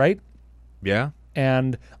call it, right? Yeah.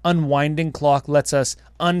 And Unwinding Clock lets us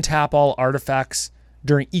untap all artifacts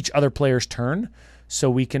during each other player's turn, so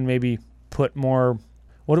we can maybe put more.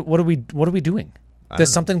 What are we doing?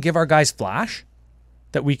 Does something give our guys flash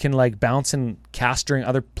that we can bounce and cast during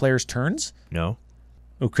other players' turns? No.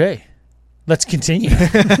 Okay, let's continue.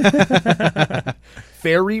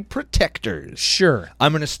 Fairy Protectors. Sure.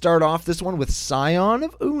 I'm going to start off this one with Scion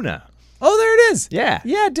of Una. Oh, there it is. Yeah.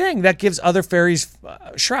 Yeah, dang. That gives other fairies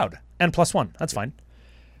Shroud and +1. That's fine.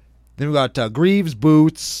 Then we got Greaves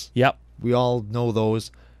Boots. Yep. We all know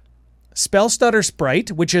those. Spellstutter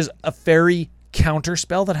Sprite, which is a fairy counter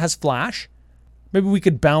spell that has flash. Maybe we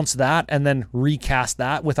could bounce that and then recast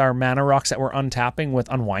that with our mana rocks that we're untapping with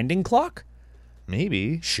Unwinding Clock.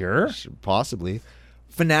 Maybe. Sure. Possibly.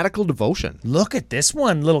 Fanatical Devotion. Look at this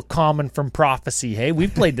one, little common from Prophecy. Hey,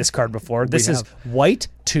 we've played this card before. This is white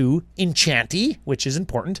 2, Enchanty, which is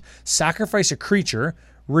important. Sacrifice a creature,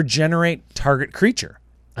 regenerate target creature.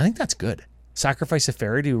 I think that's good. Sacrifice a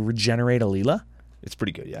fairy to regenerate a Leela. It's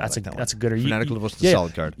pretty good, yeah. That's a gooder. Fanatical Devotion is a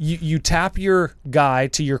solid card. You tap your guy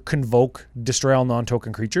to your Convoke, destroy all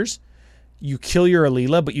non-token creatures. You kill your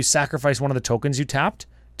Alila, but you sacrifice one of the tokens you tapped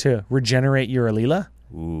to regenerate your Alila.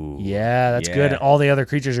 Ooh. Yeah, that's good. And all the other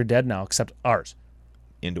creatures are dead now, except ours.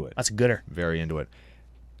 Into it. That's a gooder. Very into it.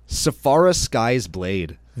 Sephara Sky's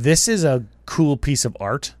Blade. This is a cool piece of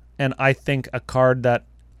art, and I think a card that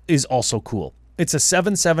is also cool. It's a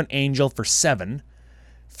 7/7 angel for 7.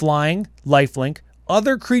 Flying, lifelink.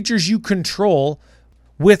 Other creatures you control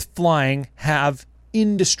with flying have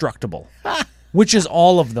indestructible, which is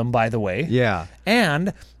all of them, by the way. Yeah.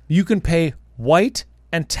 And you can pay white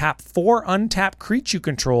and tap 4 untapped creatures you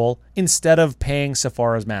control instead of paying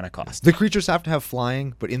Sephara's mana cost. The creatures have to have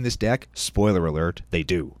flying, but in this deck, spoiler alert, they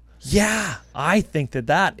do. Yeah, I think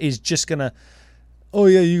that is just going to... Oh,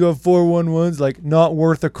 yeah, you got 4/1/1s, not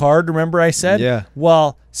worth a card, remember I said? Yeah.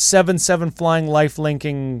 Well, 7/7 flying,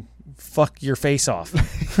 life-linking, fuck your face off.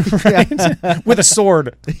 Right? With a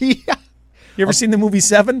sword. Yeah. You ever seen the movie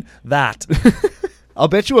 7? That. I'll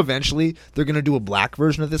bet you eventually they're going to do a black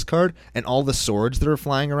version of this card, and all the swords that are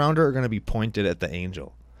flying around are going to be pointed at the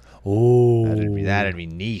angel. Oh. That'd be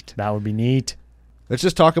neat. That would be neat. Let's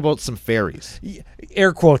just talk about some fairies.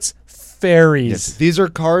 Air quotes, fairies. Yes, these are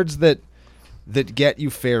cards that get you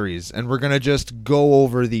fairies, and we're going to just go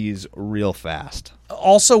over these real fast.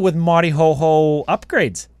 Also with Madi Ho-Ho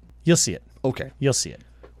upgrades. You'll see it. Okay. You'll see it.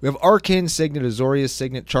 We have Arcane Signet, Azorius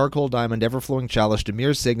Signet, Charcoal Diamond, Everflowing Chalice,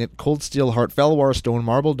 Dimir Signet, Cold Steel Heart, Felwar Stone,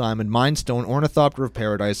 Marble Diamond, Mind Stone, Ornithopter of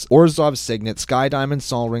Paradise, Orzhov Signet, Sky Diamond,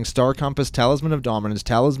 Sol Ring, Star Compass, Talisman of Dominance,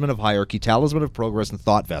 Talisman of Hierarchy, Talisman of Progress, and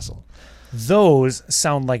Thought Vessel. Those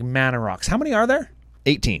sound like mana rocks. How many are there?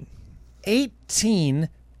 18. 18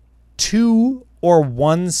 2 or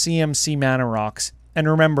 1 CMC mana rocks. And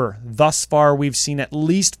remember, thus far we've seen at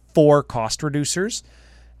least 4 cost reducers,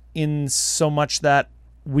 in so much that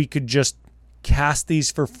we could just cast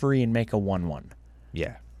these for free and make a 1/1.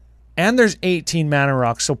 Yeah. And there's 18 mana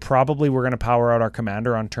rocks, so probably we're going to power out our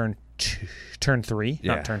commander on turn 3.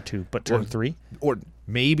 Yeah. Not turn 2, but turn 3. Or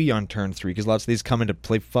maybe on turn 3, because lots of these come into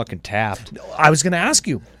play fucking tapped. I was going to ask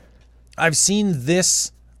you. I've seen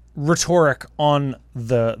this rhetoric on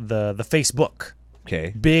the Facebook.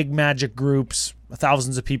 Okay. Big Magic groups,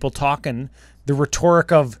 thousands of people talking. The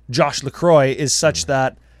rhetoric of Josh LaCroix is such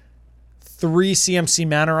that 3 CMC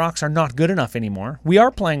mana rocks are not good enough anymore. We are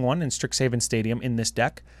playing one in Strixhaven Stadium in this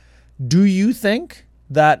deck. Do you think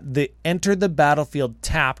that the enter the battlefield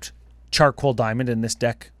tapped Charcoal Diamond in this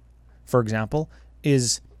deck, for example,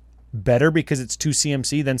 is better because it's 2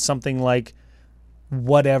 CMC than something like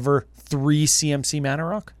whatever 3 CMC mana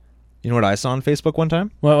rock? You know what I saw on Facebook one time?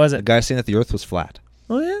 What was A it? guy saying that the Earth was flat.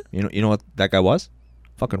 Oh, yeah? You know what that guy was?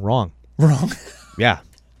 Fucking wrong. Wrong. Yeah.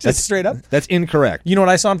 Just straight up. That's incorrect. You know what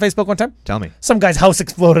I saw on Facebook one time? Tell me. Some guy's house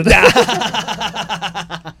exploded.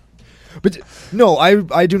 But no,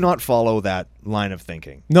 I do not follow that line of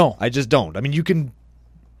thinking. No. I just don't. I mean, you can...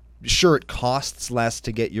 Sure, it costs less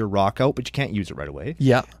to get your rock out, but you can't use it right away.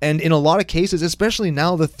 Yeah. And in a lot of cases, especially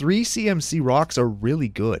now, the 3 CMC rocks are really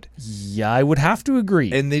good. Yeah, I would have to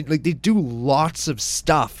agree. And they do lots of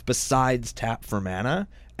stuff besides tap for mana.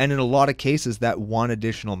 And in a lot of cases, that one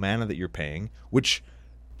additional mana that you're paying, which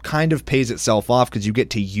kind of pays itself off because you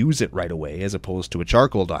get to use it right away as opposed to a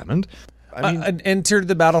charcoal diamond. I mean, an enter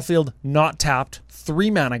the battlefield not tapped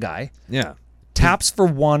 3 mana guy. Yeah. Taps for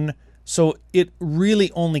 1. So it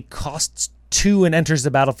really only costs 2 and enters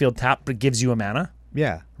the battlefield tapped, but gives you a mana,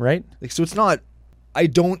 Yeah. right? Like, so it's not... I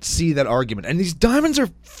don't see that argument. And these diamonds are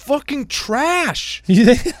fucking trash.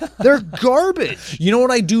 You They're garbage. know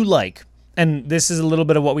what I do like? And this is a little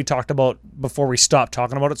bit of what we talked about before we stopped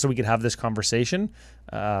talking about it so we could have this conversation.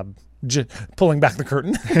 Pulling back the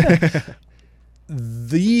curtain.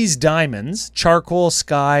 These diamonds, charcoal,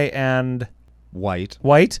 sky, and... White.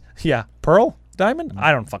 Yeah. Pearl? Diamond?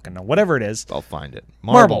 I don't fucking know. Whatever it is. I'll find it.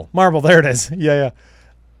 Marble. There it is. Yeah.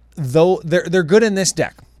 Though they're good in this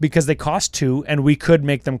deck because they cost 2, and we could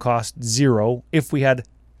make them cost 0 if we had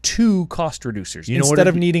 2 cost reducers instead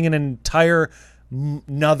of needing an entire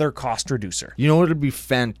another cost reducer. You know what would be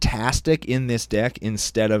fantastic in this deck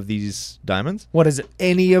instead of these diamonds? What is it?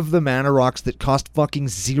 Any of the mana rocks that cost fucking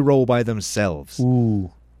 0 by themselves.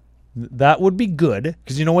 Ooh, that would be good.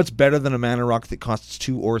 Because you know what's better than a mana rock that costs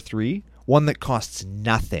 2 or 3? One that costs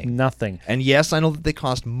nothing. Nothing. And yes, I know that they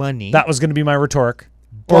cost money. That was going to be my rhetoric.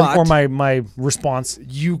 But or my response.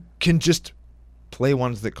 You can just play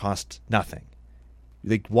ones that cost nothing.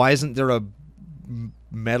 Like, why isn't there a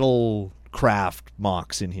metal craft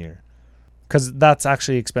Mox in here? Because that's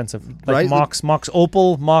actually expensive. Like right? Mox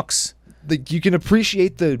Opal, Mox. You can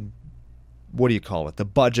appreciate the... What do you call it? The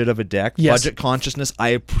budget of a deck. Yes. Budget consciousness. I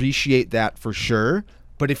appreciate that for sure.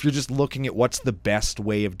 But if you're just looking at what's the best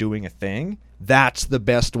way of doing a thing, that's the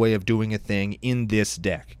best way of doing a thing in this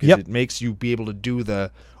deck. Because it makes you be able to do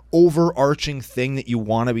the overarching thing that you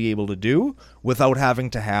want to be able to do without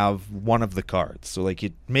having to have one of the cards. So like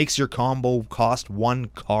it makes your combo cost 1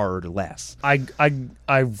 card less.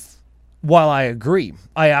 While I agree,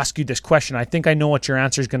 I ask you this question. I think I know what your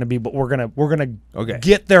answer is going to be, but we're gonna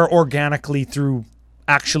get there organically through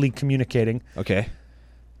actually communicating. Okay.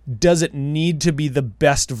 Does it need to be the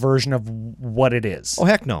best version of what it is? Oh,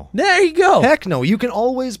 heck no. There you go. Heck no. You can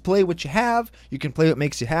always play what you have. You can play what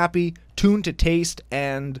makes you happy, tune to taste,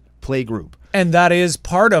 and play group. And that is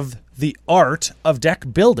part of the art of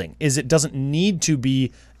deck building, is it doesn't need to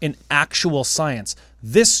be an actual science.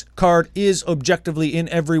 This card is objectively in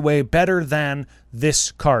every way better than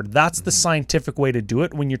this card. That's the scientific way to do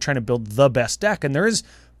it when you're trying to build the best deck. And there is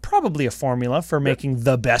probably a formula for making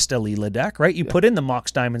the best Alila deck, right? You put in the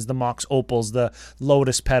Mox Diamonds, the Mox Opals, the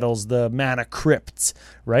Lotus Petals, the Mana Crypts,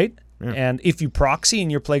 right? Yeah. And if you proxy and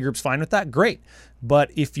your playgroup's fine with that, great. But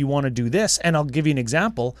if you want to do this, and I'll give you an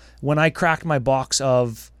example, when I cracked my box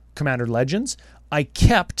of Commander Legends, I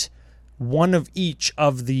kept one of each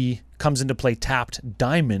of the comes into play tapped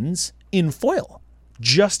diamonds in foil,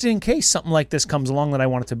 just in case something like this comes along that I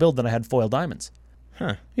wanted to build, that I had foil diamonds.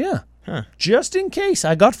 Huh. Yeah. Huh. Just in case.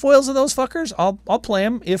 I got foils of those fuckers. I'll play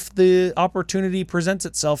them if the opportunity presents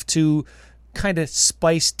itself to kind of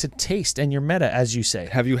spice to taste and your meta, as you say.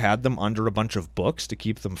 Have you had them under a bunch of books to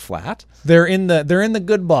keep them flat? They're in the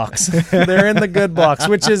good box. They're in the good box,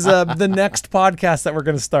 which is the next podcast that we're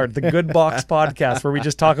going to start, the Good Box podcast, where we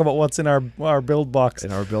just talk about what's in our build box.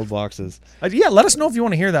 In our build boxes. Yeah, let us know if you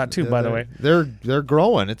want to hear that too. By the way, they're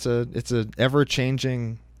growing. It's a ever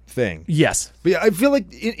changing thing. Yes, but yeah, I feel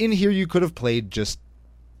like in here you could have played just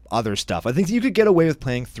other stuff. I think you could get away with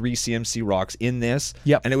playing 3 CMC rocks in this,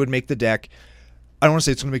 and it would make the deck, I don't want to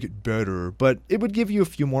say it's going to make it better, but it would give you a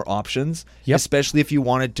few more options, especially if you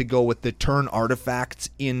wanted to go with the turn artifacts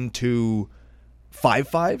into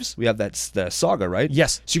 5/5s. We have the Saga, right?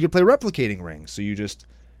 Yes. So you could play Replicating Rings. So you just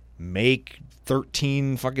make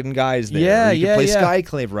 13 fucking guys there. Yeah, or you could play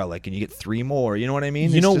Skyclave Relic and you get 3 more. You know what I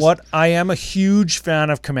mean? You know what? I am a huge fan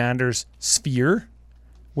of Commander's Sphere,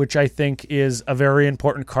 which I think is a very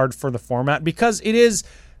important card for the format because it is,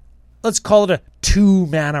 let's call it a 2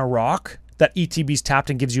 mana rock that ETB's tapped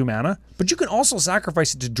and gives you mana, but you can also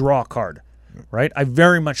sacrifice it to draw a card. right? I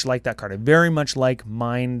very much like that card. I very much like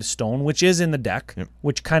Mind Stone, which is in the deck,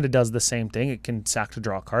 which kind of does the same thing. It can sack to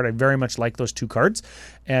draw a card. I very much like those 2 cards.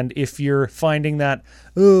 And if you're finding that,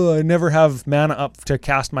 I never have mana up to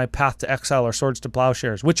cast my Path to Exile or Swords to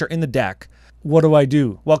Plowshares, which are in the deck, what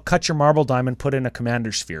do? Well, cut your Marble Diamond, put in a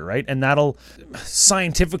Commander Sphere, right? And that'll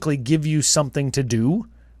scientifically give you something to do,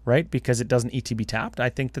 right? Because it doesn't ETB tapped. I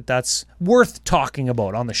think that that's worth talking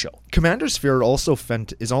about on the show. Commander Sphere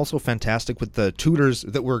is also fantastic with the tutors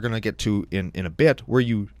that we're going to get to in a bit, where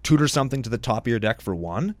you tutor something to the top of your deck for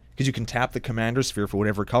 1, because you can tap the Commander Sphere for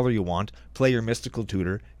whatever color you want, play your Mystical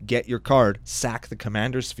Tutor, get your card, sack the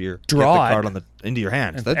Commander Sphere, draw get the card into your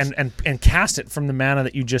hand. And cast it from the mana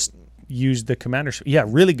that you just used the Commander Sphere. Yeah,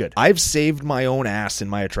 really good. I've saved my own ass in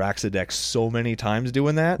my Atraxa deck so many times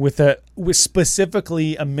doing that. With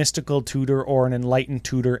specifically a Mystical Tutor or an Enlightened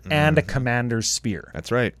Tutor and a Commander's Sphere.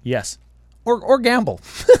 That's right. Yes. Or gamble.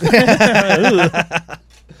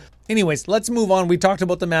 Anyways, let's move on. We talked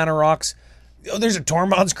about the mana rocks. Oh, there's a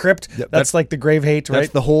Tormod's Crypt. Yep, that's like the grave hate, right?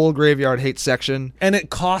 That's the whole graveyard hate section. And it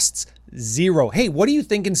costs 0. Hey, what do you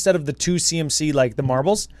think instead of the 2 CMC, like the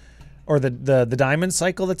marbles or the diamond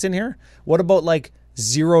cycle that's in here? What about like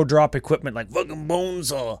 0 drop equipment like fucking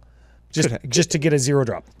Bonesaw? Just to get a 0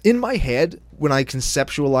 drop. In my head, when I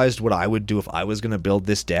conceptualized what I would do if I was going to build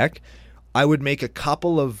this deck, I would make a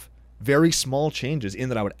couple of very small changes in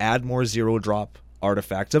that I would add more 0 drop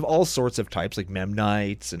artifacts of all sorts of types, like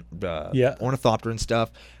Memnites and Ornithopter and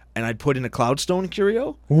stuff. And I'd put in a Cloudstone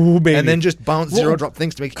Curio. Ooh, baby. And then just bounce 0 drop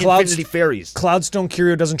things to make Infinity Fairies. Cloudstone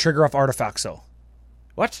Curio doesn't trigger off artifacts, though.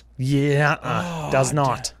 What? Yeah, does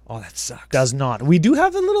not. Oh, that sucks. Does not. We do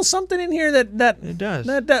have a little something in here that it does.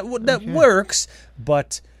 That works,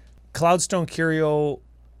 but Cloudstone Curio,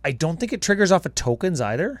 I don't think it triggers off of tokens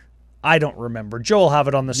either. I don't remember. Joe will have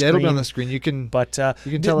it on the screen. Yeah, it'll be on the screen. You can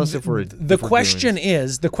tell us if we're. The question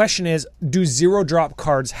is, do 0 drop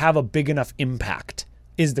cards have a big enough impact?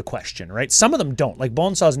 Is the question, right? Some of them don't. Like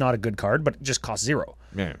Bonesaw is not a good card, but it just costs 0.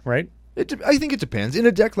 Yeah. Right. I think it depends. In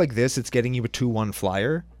a deck like this, it's getting you a 2/1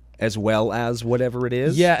 flyer as well as whatever it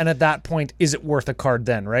is. Yeah, and at that point, is it worth a card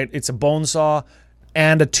then, right? It's a Bonesaw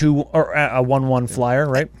and a 2 or a 1/1 flyer,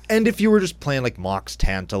 right? And if you were just playing like Mox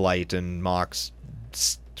Tantalite and Mox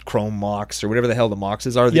Chrome Mox or whatever the hell the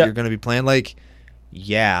Moxes are that you're going to be playing, like,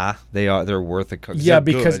 yeah, they're worth a card. Yeah,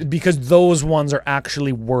 because those ones are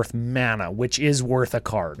actually worth mana, which is worth a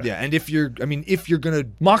card. Yeah, and if you're gonna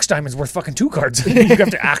Mox Diamond's worth fucking 2 cards. You have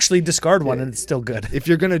to actually discard one, and it's still good. If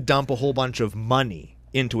you're gonna dump a whole bunch of money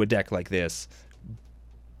into a deck like this,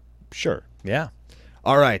 sure. Yeah.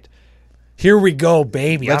 All right. Here we go,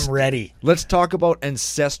 baby. I'm ready. Let's talk about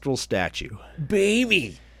Ancestral Statue.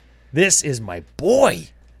 Baby. This is my boy.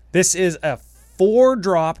 This is a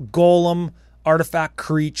 4-drop Golem artifact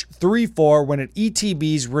creature 3/4. When it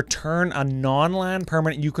ETBs, return a non-land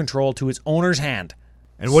permanent you control to its owner's hand.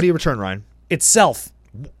 And what do you return, Ryan? Itself.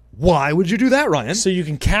 Why would you do that, Ryan? So you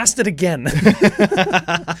can cast it again.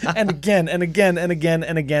 And again, and again, and again,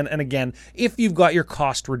 and again, and again, if you've got your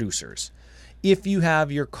cost reducers. If you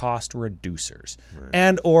have your cost reducers. Right.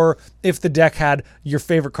 And or if the deck had your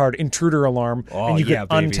favorite card, Intruder Alarm, and you could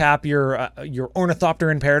untap your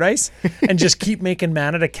Ornithopter in Paradise and just keep making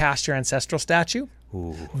mana to cast your Ancestral Statue.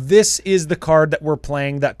 Ooh. This is the card that we're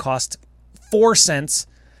playing that costs 4 cents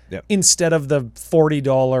instead of the $40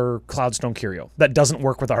 Cloudstone Curio that doesn't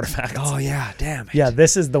work with artifacts. Oh, yeah, damn it. Yeah,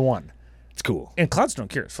 this is the one. It's cool. And Cloudstone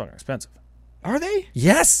Curio is fucking expensive. Are they?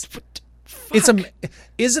 Yes.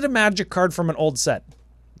 Is it a magic card from an old set?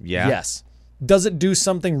 Yeah. Yes. Does it do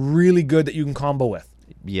something really good that you can combo with?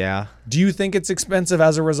 Yeah. Do you think it's expensive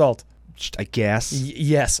as a result? I guess.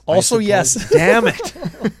 Yes. Also, yes. Damn it.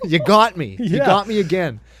 You got me. Yeah. You got me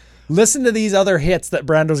again. Listen to these other hits that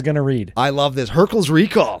Brando's going to read. I love this. Hurkyl's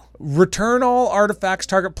Recall. Return all artifacts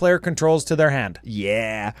target player controls to their hand.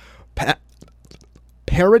 Yeah.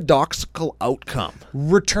 Paradoxical Outcome.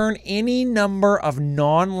 Return any number of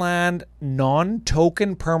non-land,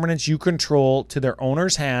 non-token permanents you control to their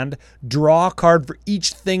owner's hand. Draw a card for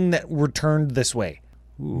each thing that returned this way.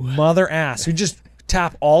 Ooh. Mother ass. We just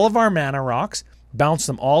tap all of our mana rocks, bounce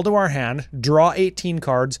them all to our hand, draw 18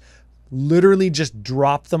 cards, literally just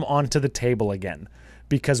drop them onto the table again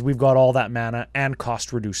because we've got all that mana and cost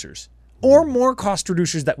reducers. Or more cost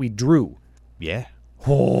reducers that we drew. Yeah.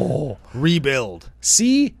 Oh. Rebuild.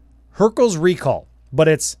 See, Hurkyl's Recall, but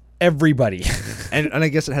it's everybody. and I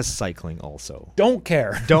guess it has cycling also. Don't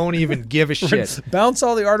care. Don't even give a shit. Bounce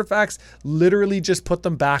all the artifacts, literally just put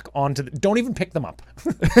them back onto don't even pick them up.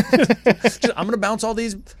 I'm going to bounce all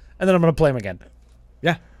these, and then I'm going to play them again.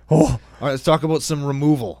 Yeah. Oh. All right, let's talk about some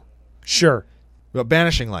removal. Sure. We got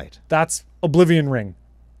Banishing Light. That's Oblivion Ring.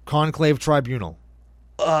 Conclave Tribunal.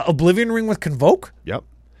 Oblivion Ring with Convoke? Yep.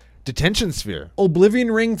 Detention Sphere.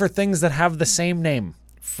 Oblivion Ring for things that have the same name.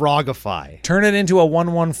 Frogify. Turn it into a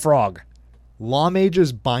 1/1 frog. Law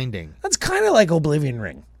Mage's Binding. That's kind of like Oblivion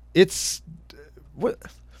Ring. It's... what?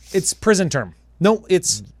 It's prison term. No,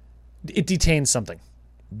 it detains something.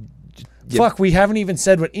 Yep. Fuck, we haven't even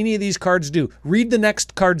said what any of these cards do. Read the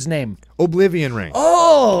next card's name. Oblivion Ring.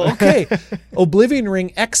 Oh, okay. Oblivion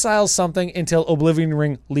Ring exiles something until Oblivion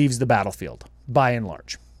Ring leaves the battlefield, by and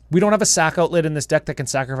large. We don't have a sack outlet in this deck that can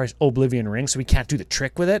sacrifice Oblivion Ring, so we can't do the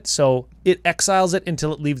trick with it. So it exiles it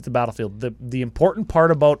until it leaves the battlefield. The important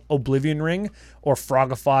part about Oblivion Ring or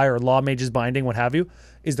Frogify or Law Mage's Binding, what have you,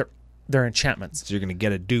 is they're enchantments. So you're going to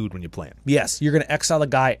get a dude when you play him. Yes, you're going to exile a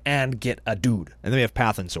guy and get a dude. And then we have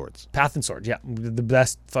Path and Swords. Path and Swords, yeah. The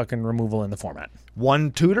best fucking removal in the format.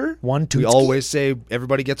 One tutor. One tutor. We always say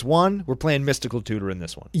everybody gets one. We're playing Mystical Tutor in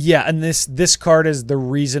this one. Yeah, and this card is the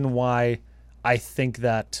reason why I think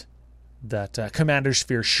that Commander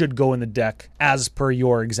Sphere should go in the deck, as per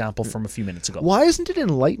your example from a few minutes ago. Why isn't it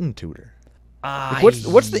Enlightened Tutor? Like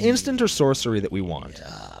what's the instant or sorcery that we want?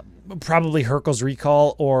 Probably Hurkyl's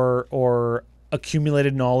Recall or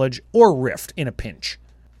Accumulated Knowledge or Rift in a pinch.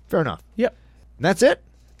 Fair enough. Yep. And that's it?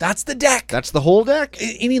 That's the deck. That's the whole deck?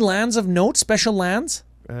 Any lands of note? Special lands?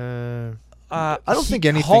 I don't think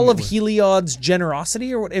anything. Hall of Heliod's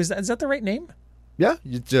Generosity, or what is that the right name? Yeah,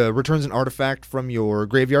 it returns an artifact from your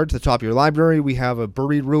graveyard to the top of your library. We have a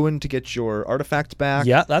Buried Ruin to get your artifacts back.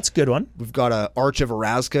 Yeah, that's a good one. We've got a Arch of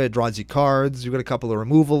Erazga. It draws you cards. We've got a couple of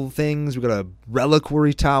removal things. We've got a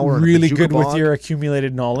Reliquary Tower. Really and a good with Bog. your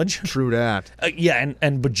accumulated knowledge. True that. Yeah,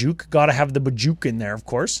 and Bajuk. Got to have the Bajuk in there, of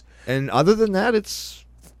course. And other than that, it's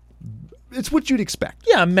what you'd expect.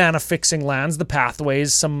 Yeah, mana fixing lands, the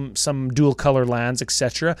pathways, some dual color lands,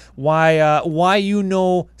 etc. Why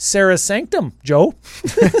Sarah's Sanctum, Joe?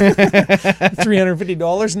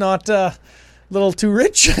 $350, not a little too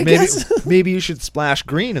rich, I guess. Maybe you should splash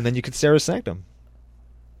green and then you could Sarah's Sanctum.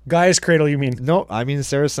 Gaia's Cradle, you mean? No, I mean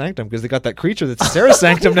Sarah's Sanctum because they got that creature that's Sarah's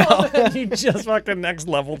Sanctum now. You just fucking next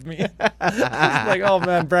leveled me. It's like, oh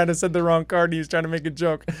man, Brandon said the wrong card. He was trying to make a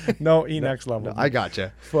joke. No, he next leveled. I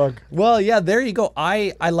gotcha. Fuck. Well, yeah, there you go.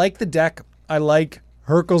 I like the deck. I like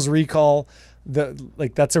Hurkyl's Recall.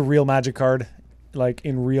 That's a real Magic card. Like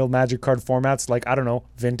in real Magic card formats, like I don't know,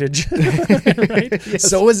 Vintage. Right? Yes.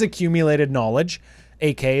 So is Accumulated Knowledge,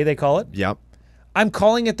 AK they call it. Yep. I'm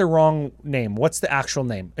calling it the wrong name. What's the actual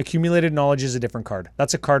name? Accumulated Knowledge is a different card.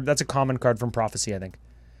 That's a common card from Prophecy, I think.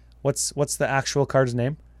 What's the actual card's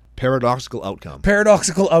name? Paradoxical Outcome.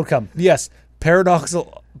 Paradoxical Outcome. Yes.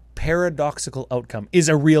 Paradoxical Outcome is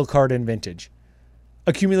a real card in Vintage.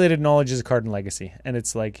 Accumulated Knowledge is a card in Legacy. And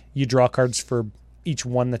it's like you draw cards for each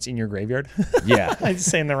one that's in your graveyard. Yeah. I'm just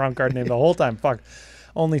saying the wrong card name the whole time. Fuck.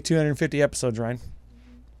 Only 250 episodes, Ryan.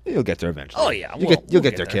 You'll get there eventually. Oh, yeah. You'll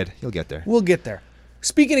get there, kid. You'll get there. We'll get there.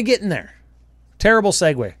 Speaking of getting there, terrible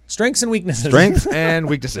segue. Strengths and weaknesses. Strengths and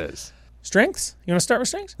weaknesses. Strengths? You want to start with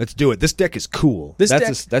strengths? Let's do it. This deck is cool.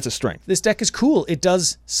 That's a strength. This deck is cool. It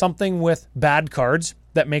does something with bad cards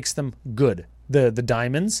that makes them good. The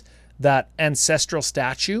diamonds, that ancestral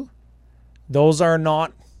statue, those are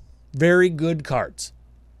not very good cards.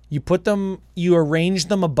 You arrange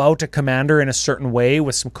them about a commander in a certain way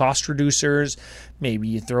with some cost reducers. Maybe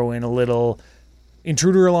you throw in a little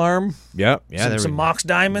Intruder Alarm. Yep. Some Mox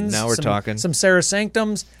Diamonds. Now we're talking. Some Sarah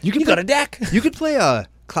Sanctums. You got a deck. You could play a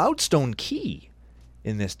Cloudstone Key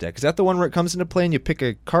in this deck. Is that the one where it comes into play and you pick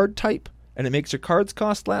a card type and it makes your cards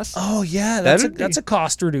cost less? Oh yeah, that's a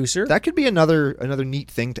cost reducer. That could be another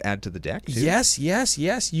neat thing to add to the deck too. Yes.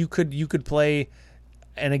 You could play.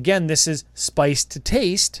 And again, this is spice to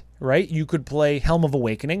taste, right? You could play Helm of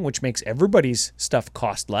Awakening, which makes everybody's stuff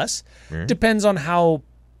cost less. Depends on how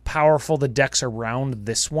powerful the decks around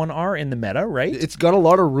this one are in the meta, right? It's got a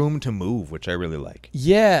lot of room to move, which I really like.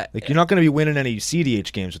 Yeah. Like you're not going to be winning any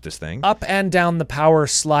CDH games with this thing. Up and down the power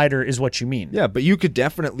slider is what you mean. Yeah, but you could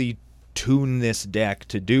definitely tune this deck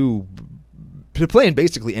to play in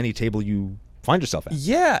basically any table you find yourself at.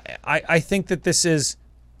 Yeah, I think that this is,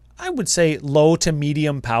 I would say, low to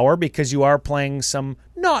medium power because you are playing some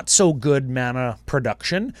not so good mana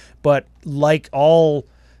production. But like all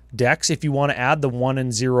decks, if you want to add the 1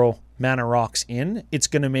 and 0 mana rocks in, it's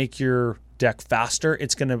going to make your deck faster.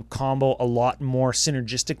 It's going to combo a lot more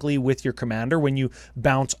synergistically with your commander when you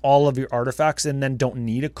bounce all of your artifacts and then don't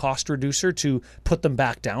need a cost reducer to put them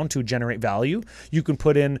back down to generate value. You can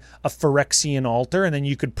put in a Phyrexian Altar, and then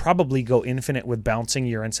you could probably go infinite with bouncing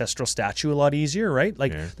your Ancestral Statue a lot easier, right?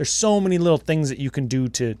 Like, there's so many little things that you can do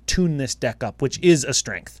to tune this deck up, which is a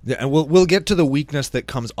strength. Yeah, and we'll get to the weakness that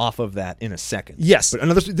comes off of that in a second. Yes.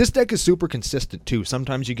 But this deck is super consistent too.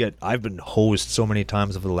 Sometimes I've been hosed so many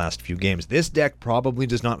times over the last few games. This deck probably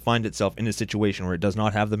does not find itself in a situation where it does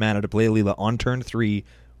not have the mana to play Leela on turn 3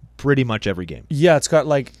 pretty much every game. Yeah, it's got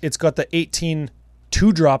the 18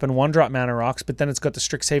 2-drop and 1-drop mana rocks, but then it's got the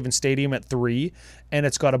Strixhaven Stadium at 3, and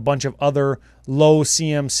it's got a bunch of other low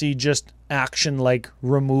CMC just action like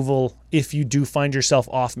removal. If you do find yourself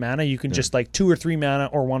off mana, you can just like 2 or 3 mana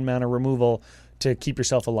or 1 mana removal to keep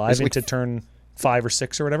yourself alive into turn 5 or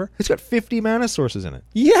 6 or whatever. It's got 50 mana sources in it.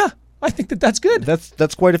 Yeah, I think that's good.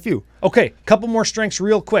 That's quite a few. Okay, couple more strengths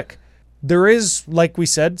real quick. There is, like we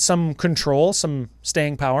said, some control, some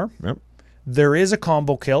staying power. Yep. There is a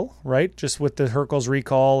combo kill, right? Just with the Hurkyl's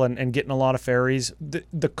Recall and getting a lot of fairies.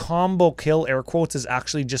 The combo kill, air quotes, is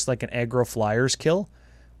actually just like an aggro flyers kill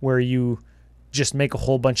where you just make a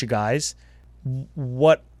whole bunch of guys.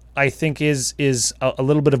 What I think is a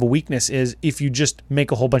little bit of a weakness is if you just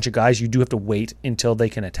make a whole bunch of guys, you do have to wait until they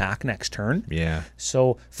can attack next turn. Yeah.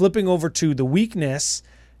 So flipping over to the weakness,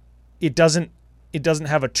 it doesn't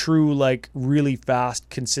have a true, like, really fast,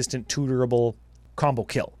 consistent, tutorable combo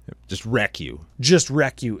kill. Just wreck you.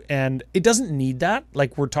 And it doesn't need that.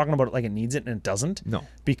 Like, we're talking about it like it needs it, and it doesn't. No.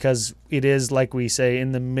 Because it is, like we say,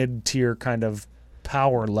 in the mid-tier kind of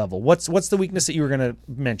power level. What's the weakness that you were going to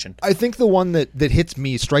mention? I think the one that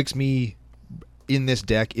strikes me in this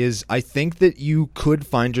deck is I think that you could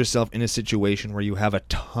find yourself in a situation where you have a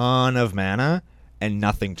ton of mana and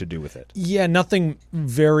nothing to do with it. Yeah, nothing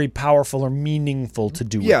very powerful or meaningful to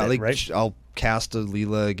do with it, right? I'll cast a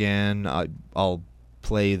Leela again. I'll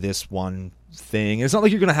play this one thing. It's not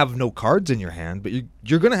like you're going to have no cards in your hand, but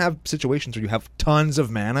you're going to have situations where you have tons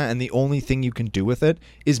of mana, and the only thing you can do with it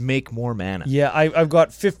is make more mana. Yeah, I've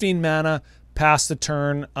got 15 mana past the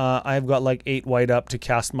turn. I've got like 8 white up to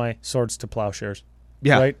cast my Swords to Plowshares.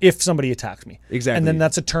 Yeah. Right? If somebody attacks me. Exactly. And then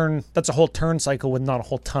that's a whole turn cycle with not a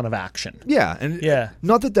whole ton of action. Yeah. And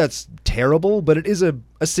not that that's terrible, but it is a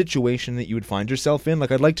situation that you would find yourself in.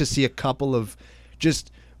 Like, I'd like to see a couple of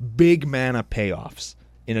just big mana payoffs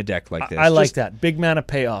in a deck like this. I like that. Big mana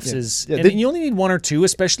payoffs and you only need 1 or 2,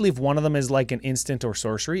 especially if one of them is like an instant or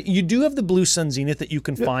sorcery. You do have the Blue Sun Zenith that you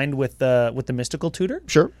can find with the Mystical Tutor.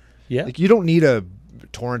 Sure. Yeah. Like, you don't need a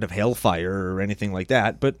Torrent of Hellfire or anything like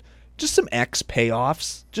that, but just some X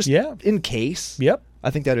payoffs, just in case. Yep. I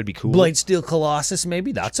think that'd be cool. Blightsteel Colossus,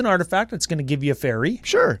 maybe. That's an artifact that's going to give you a fairy.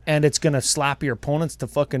 Sure. And it's going to slap your opponents to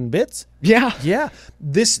fucking bits. Yeah. Yeah.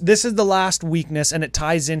 This is the last weakness, and it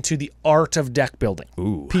ties into the art of deck building.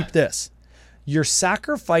 Ooh. Peep this. You're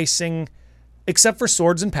sacrificing, except for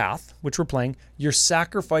Swords and Path, which we're playing, you're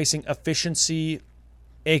sacrificing efficiency,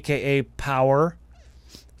 a.k.a. power,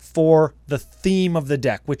 for the theme of the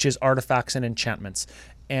deck, which is artifacts and enchantments.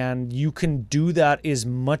 And you can do that as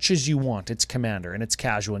much as you want. It's Commander, and it's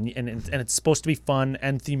casual, and it's supposed to be fun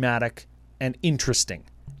and thematic and interesting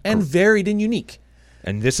and varied and unique.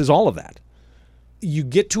 And this is all of that. You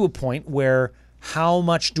get to a point where how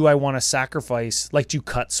much do I want to sacrifice? Like, do you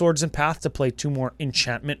cut Swords and Path to play 2 more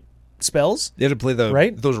enchantment spells? You have to play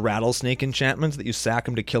those rattlesnake enchantments that you sack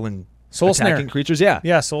them to kill Soul attacking Snare creatures. Yeah.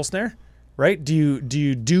 Yeah, Soul Snare. Right? Do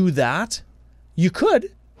you do that? You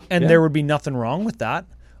could, and there would be nothing wrong with that.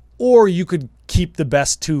 Or you could keep the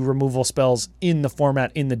best 2 removal spells in the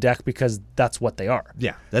format in the deck because that's what they are.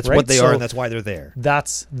 Yeah, that's what they are, and that's why they're there.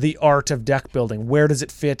 That's the art of deck building. Where does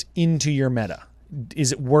it fit into your meta?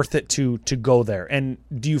 Is it worth it to go there? And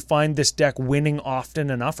do you find this deck winning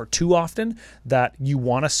often enough or too often that you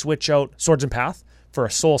want to switch out Swords and Path for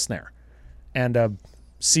a Soul Snare and a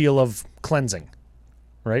Seal of Cleansing,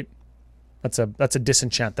 right? That's a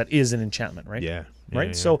disenchant that is an enchantment, right? Yeah. Right?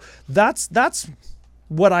 Yeah. So that's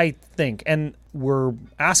what I think. And we're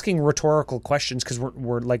asking rhetorical questions because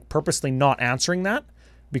we're like purposely not answering that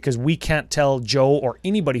because we can't tell Joe or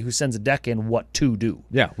anybody who sends a deck in what to do.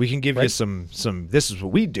 Yeah, we can give you some this is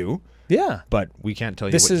what we do. Yeah. But we can't tell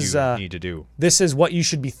you what you need to do. This is what you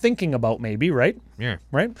should be thinking about maybe, right? Yeah.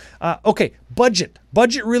 Right? Okay, budget.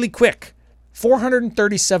 Budget really quick.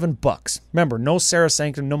 $437. Remember, no Sarah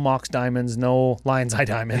Sanctum, no Mox Diamonds, no Lion's Eye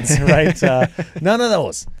Diamonds, right? None of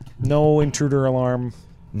those. No Intruder Alarm.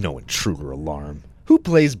 No Intruder Alarm. Who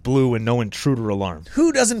plays blue and no Intruder Alarm?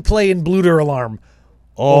 Who doesn't play in Bluter Alarm?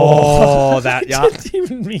 Oh, that, yeah. I didn't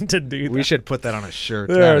even mean to do that. We should put that on a shirt.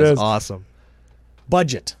 There That it is is. awesome.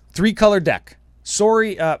 Budget. 3-color deck.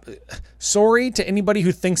 Sorry to anybody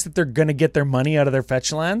who thinks that they're going to get their money out of their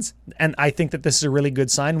fetch lands. And I think that this is a really good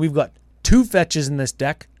sign. We've got 2 fetches in this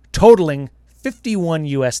deck, totaling 51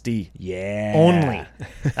 USD. Yeah. Only.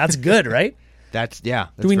 That's good, right? That's Do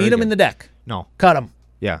we need them in the deck? No. Cut them.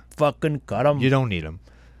 Yeah. Fucking cut them. You don't need them.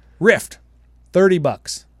 Rift.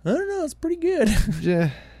 $30. I don't know. It's pretty good.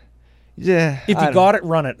 Yeah. If you got it,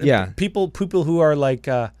 run it. Yeah. People who are like,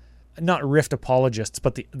 not Rift apologists,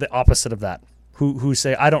 but the opposite of that, who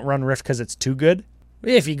say, I don't run Rift because it's too good.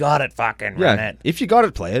 If you got it, fucking run it. If you got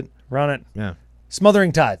it, play it. Run it. Yeah.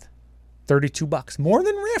 Smothering Tithe. $32. More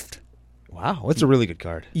than Rift. Wow. That's a really good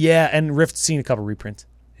card. Yeah, and Rift's seen a couple reprints.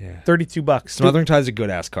 Yeah. $32. Smothering Tide's a good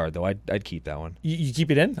ass card, though. I'd keep that one. You keep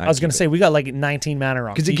it in? I was going to say, we got like 19 mana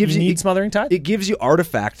rocks. Because you need Smothering Tithe? It gives you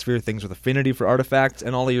artifacts for your things with affinity for artifacts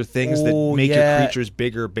and all of your things that make your creatures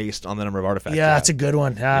bigger based on the number of artifacts. Yeah, that's a good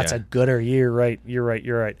one. That's a gooder. You're right.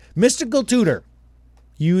 Mystical Tutor.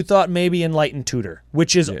 You thought maybe Enlightened Tutor,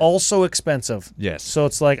 which is also expensive. Yes. So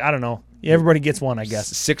it's like, I don't know. Everybody gets one, I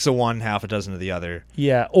guess. 6 of one, half a dozen of the other.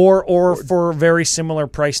 Yeah, or for a very similar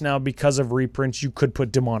price now, because of reprints, you could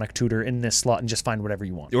put Demonic Tutor in this slot and just find whatever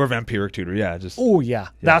you want. Or Vampiric Tutor, yeah. Oh, yeah.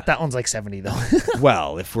 That one's like 70, though.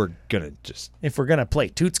 Well, if we're going to play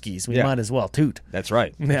Tootskis, we might as well toot. That's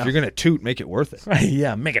right. Yeah. If you're going to toot, make it worth it.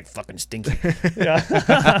 Yeah, make it fucking stinky. Yeah.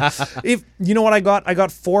 If you know what I got? I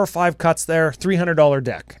got 4 or 5 cuts there, $300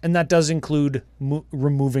 deck. And that does include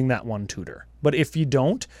removing that one tutor. But if you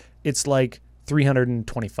don't, it's like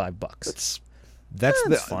 $325.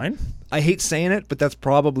 That's fine. I hate saying it, but that's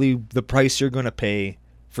probably the price you're going to pay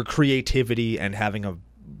for creativity and having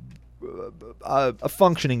a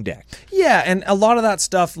functioning deck. Yeah, and a lot of that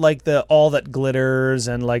stuff, like the All That Glitters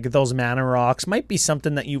and like those mana rocks, might be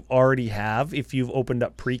something that you already have if you've opened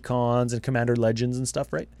up Precons and Commander Legends and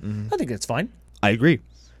stuff, right? I think that's fine. I agree.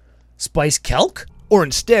 Spice Kelk? Or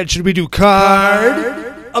instead, should we do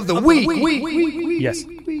card of the week? Yes,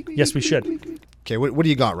 we should. Okay, what do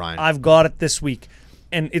you got, Ryan? I've got it this week.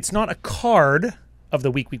 And it's not a card of the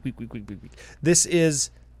week. This is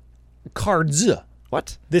cards.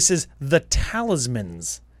 What? This is the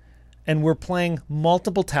Talismans. And we're playing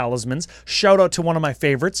multiple Talismans. Shout out to one of my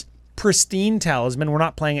favorites, Pristine Talisman. We're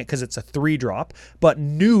not playing it because it's a 3-drop. But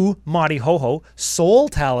new Madi Ho-Ho, Soul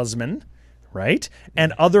Talisman, right?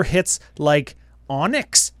 And other hits like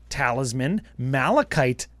Onyx Talisman,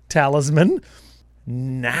 Malachite Talisman,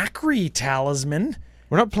 Nacri Talisman.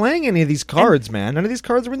 We're not playing any of these cards, man. None of these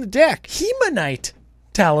cards are in the deck. Hemanite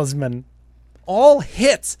Talisman. All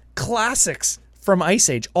hits, classics from Ice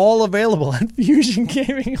Age, all available at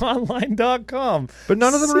FusionGamingOnline.com. But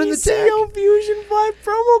none of them are in the deck. CCO Fusion 5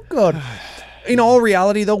 promo code. In all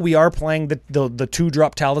reality, though, we are playing the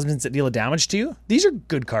 2-drop Talismans that deal damage to you. These are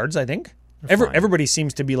good cards, I think. Everybody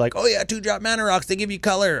seems to be like, oh yeah, 2-drop mana rocks, they give you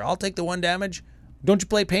color. I'll take the 1 damage. Don't you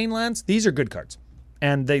play Pain Lands? These are good cards.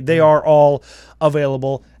 And they are all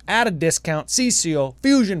available at a discount. CCO,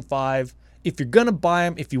 Fusion 5. If you're going to buy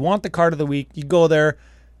them, if you want the card of the week, you go there.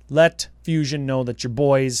 Let Fusion know that your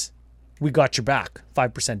boys, we got your back.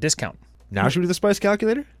 5% discount. Now should we do the spice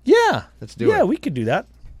calculator? Yeah. Let's do it. Yeah, we could do that.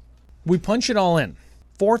 We punch it all in.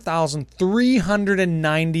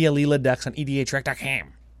 4,390 Alila decks on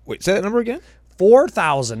EDHREC.com. Wait, say that number again?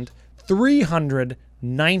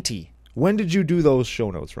 4,390. When did you do those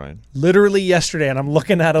show notes, Ryan? Literally yesterday, and I'm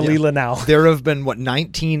looking at Alila now. There have been,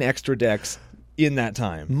 19 extra decks in that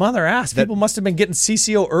time. Mother ass. People must have been getting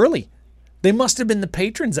CCO early. They must have been the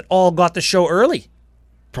patrons that all got the show early.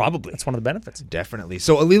 Probably. That's one of the benefits. Definitely.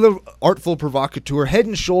 So Alila, Artful Provocateur, head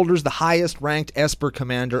and shoulders the highest ranked Esper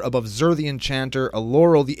commander above Zur the Enchanter,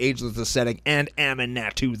 Aloro the Ageless Ascetic, and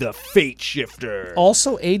Aminatu the Fate Shifter.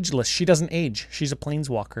 Also ageless. She doesn't age. She's a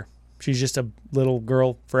planeswalker. She's just a little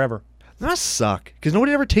girl forever. That suck, because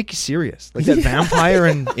nobody ever take you serious. Like that vampire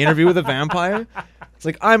in Interview with a Vampire. It's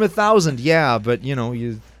like, I'm 1,000, yeah, but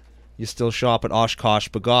you still shop at Oshkosh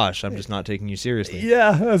Bagosh. I'm just not taking you seriously.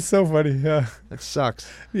 Yeah, that's so funny. Yeah, that sucks.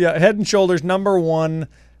 Yeah, head and shoulders number 1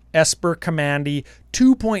 Esper Commandy,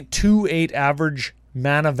 2.28 average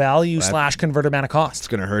mana value / converted mana cost. It's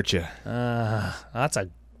gonna hurt you. That's a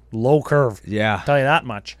low curve. Yeah, I'll tell you that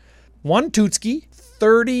much. 1 Tootski,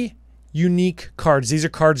 30 unique cards. These are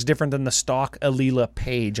cards different than the stock Alila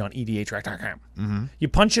page on EDHREC.com. Mm-hmm. You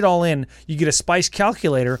punch it all in, you get a spice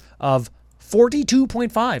calculator of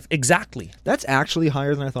 42.5 exactly. That's actually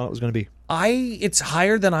higher than I thought it was going to be. It's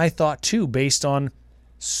higher than I thought too, based on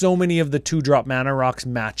so many of the 2-drop mana rocks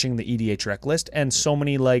matching the EDHREC list, and so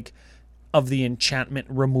many like of the enchantment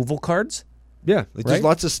removal cards. Yeah, there's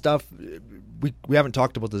lots of stuff. We haven't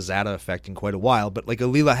talked about the Zada effect in quite a while, but like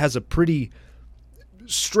Alila has a pretty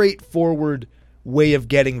straightforward way of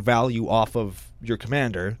getting value off of your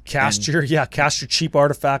commander. Cast your cheap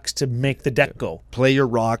artifacts to make the deck go. Play your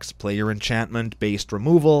rocks, play your enchantment-based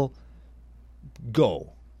removal,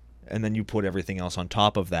 go. And then you put everything else on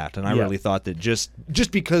top of that. And I really thought that just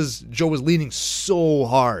because Joe was leaning so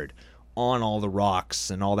hard on all the rocks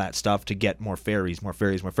and all that stuff to get more fairies,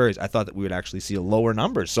 I thought that we would actually see a lower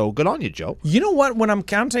number. So good on you, Joe. You know what? When I'm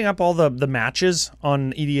counting up all the matches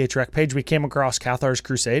on EDH Rec page, we came across Cathar's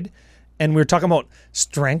Crusade, and we were talking about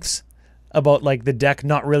strengths, about like the deck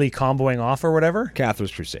not really comboing off or whatever.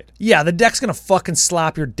 Cathar's Crusade. Yeah, the deck's going to fucking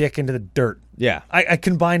slap your dick into the dirt. Yeah. I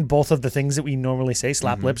combined both of the things that we normally say,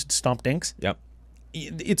 slap lips, stomp dinks. Yep.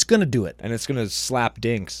 It's going to do it. And it's going to slap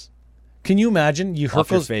dinks. Can you imagine you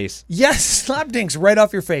off your face? Yes, slap dinks right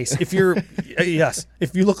off your face. If you're yes,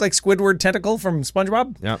 if you look like Squidward Tentacle from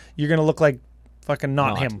SpongeBob, you're going to look like fucking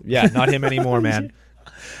not him. Yeah, not him anymore, man.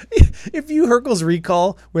 If you Hurkyl's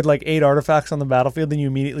Recall with like 8 artifacts on the battlefield, then you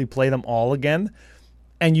immediately play them all again,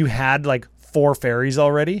 and you had like 4 fairies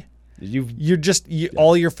already,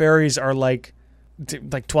 all your fairies are like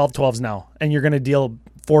 12/12s now, and you're going to deal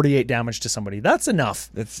 48 damage to somebody. That's enough.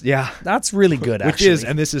 That's really good, actually. Which is,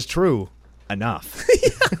 and this is true, enough.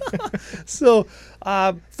 So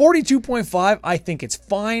 42.5, I think it's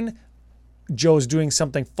fine. Joe's doing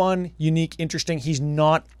something fun, unique, interesting. He's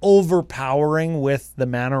not overpowering with the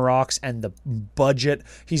mana rocks and the budget.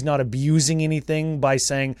 He's not abusing anything by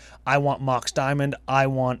saying, I want Mox Diamond, I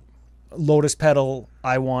want Lotus Petal,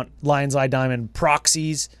 I want Lion's Eye Diamond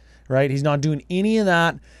proxies, right? He's not doing any of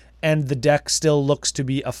that, and the deck still looks to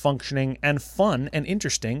be a functioning and fun and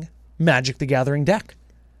interesting Magic the Gathering deck.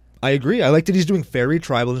 I agree. I like that he's doing fairy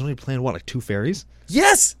tribal. He's only playing, like 2 fairies?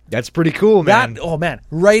 Yes! That's pretty cool, man.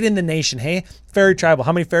 Right in the nation, hey? Fairy tribal.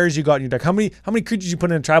 How many fairies you got in your deck? How many creatures you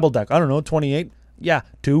put in a tribal deck? I don't know, 28? Yeah,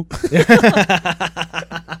 2.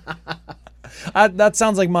 That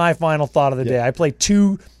sounds like my final thought of the day. I play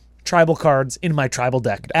 2 tribal cards in my tribal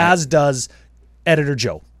deck, as does Editor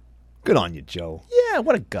Joe. Good on you, Joe. Yeah,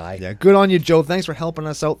 what a guy. Yeah, good on you, Joe. Thanks for helping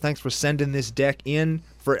us out. Thanks for sending this deck in.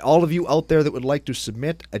 For all of you out there that would like to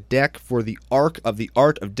submit a deck for the Arc of the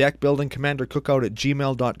Art of Deck Building,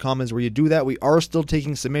 commandercookout@gmail.com is where you do that. We are still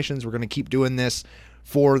taking submissions. We're going to keep doing this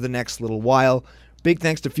for the next little while. Big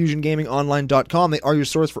thanks to FusionGamingOnline.com. They are your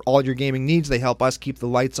source for all your gaming needs. They help us keep the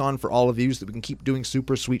lights on for all of you so that we can keep doing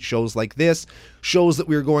super sweet shows like this. Shows that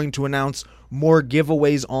we are going to announce more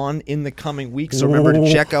giveaways on in the coming weeks. So remember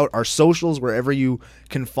to check out our socials wherever you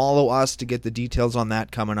can follow us to get the details on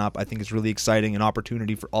that coming up. I think it's really exciting, an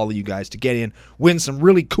opportunity for all of you guys to get in, win some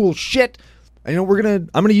really cool shit. And I'm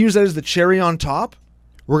gonna use that as the cherry on top.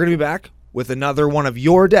 We're gonna be back with another one of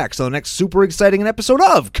your decks on the next super exciting episode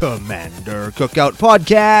of Commander Cookout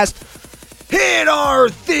Podcast. Hit our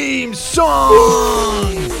theme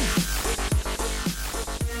song!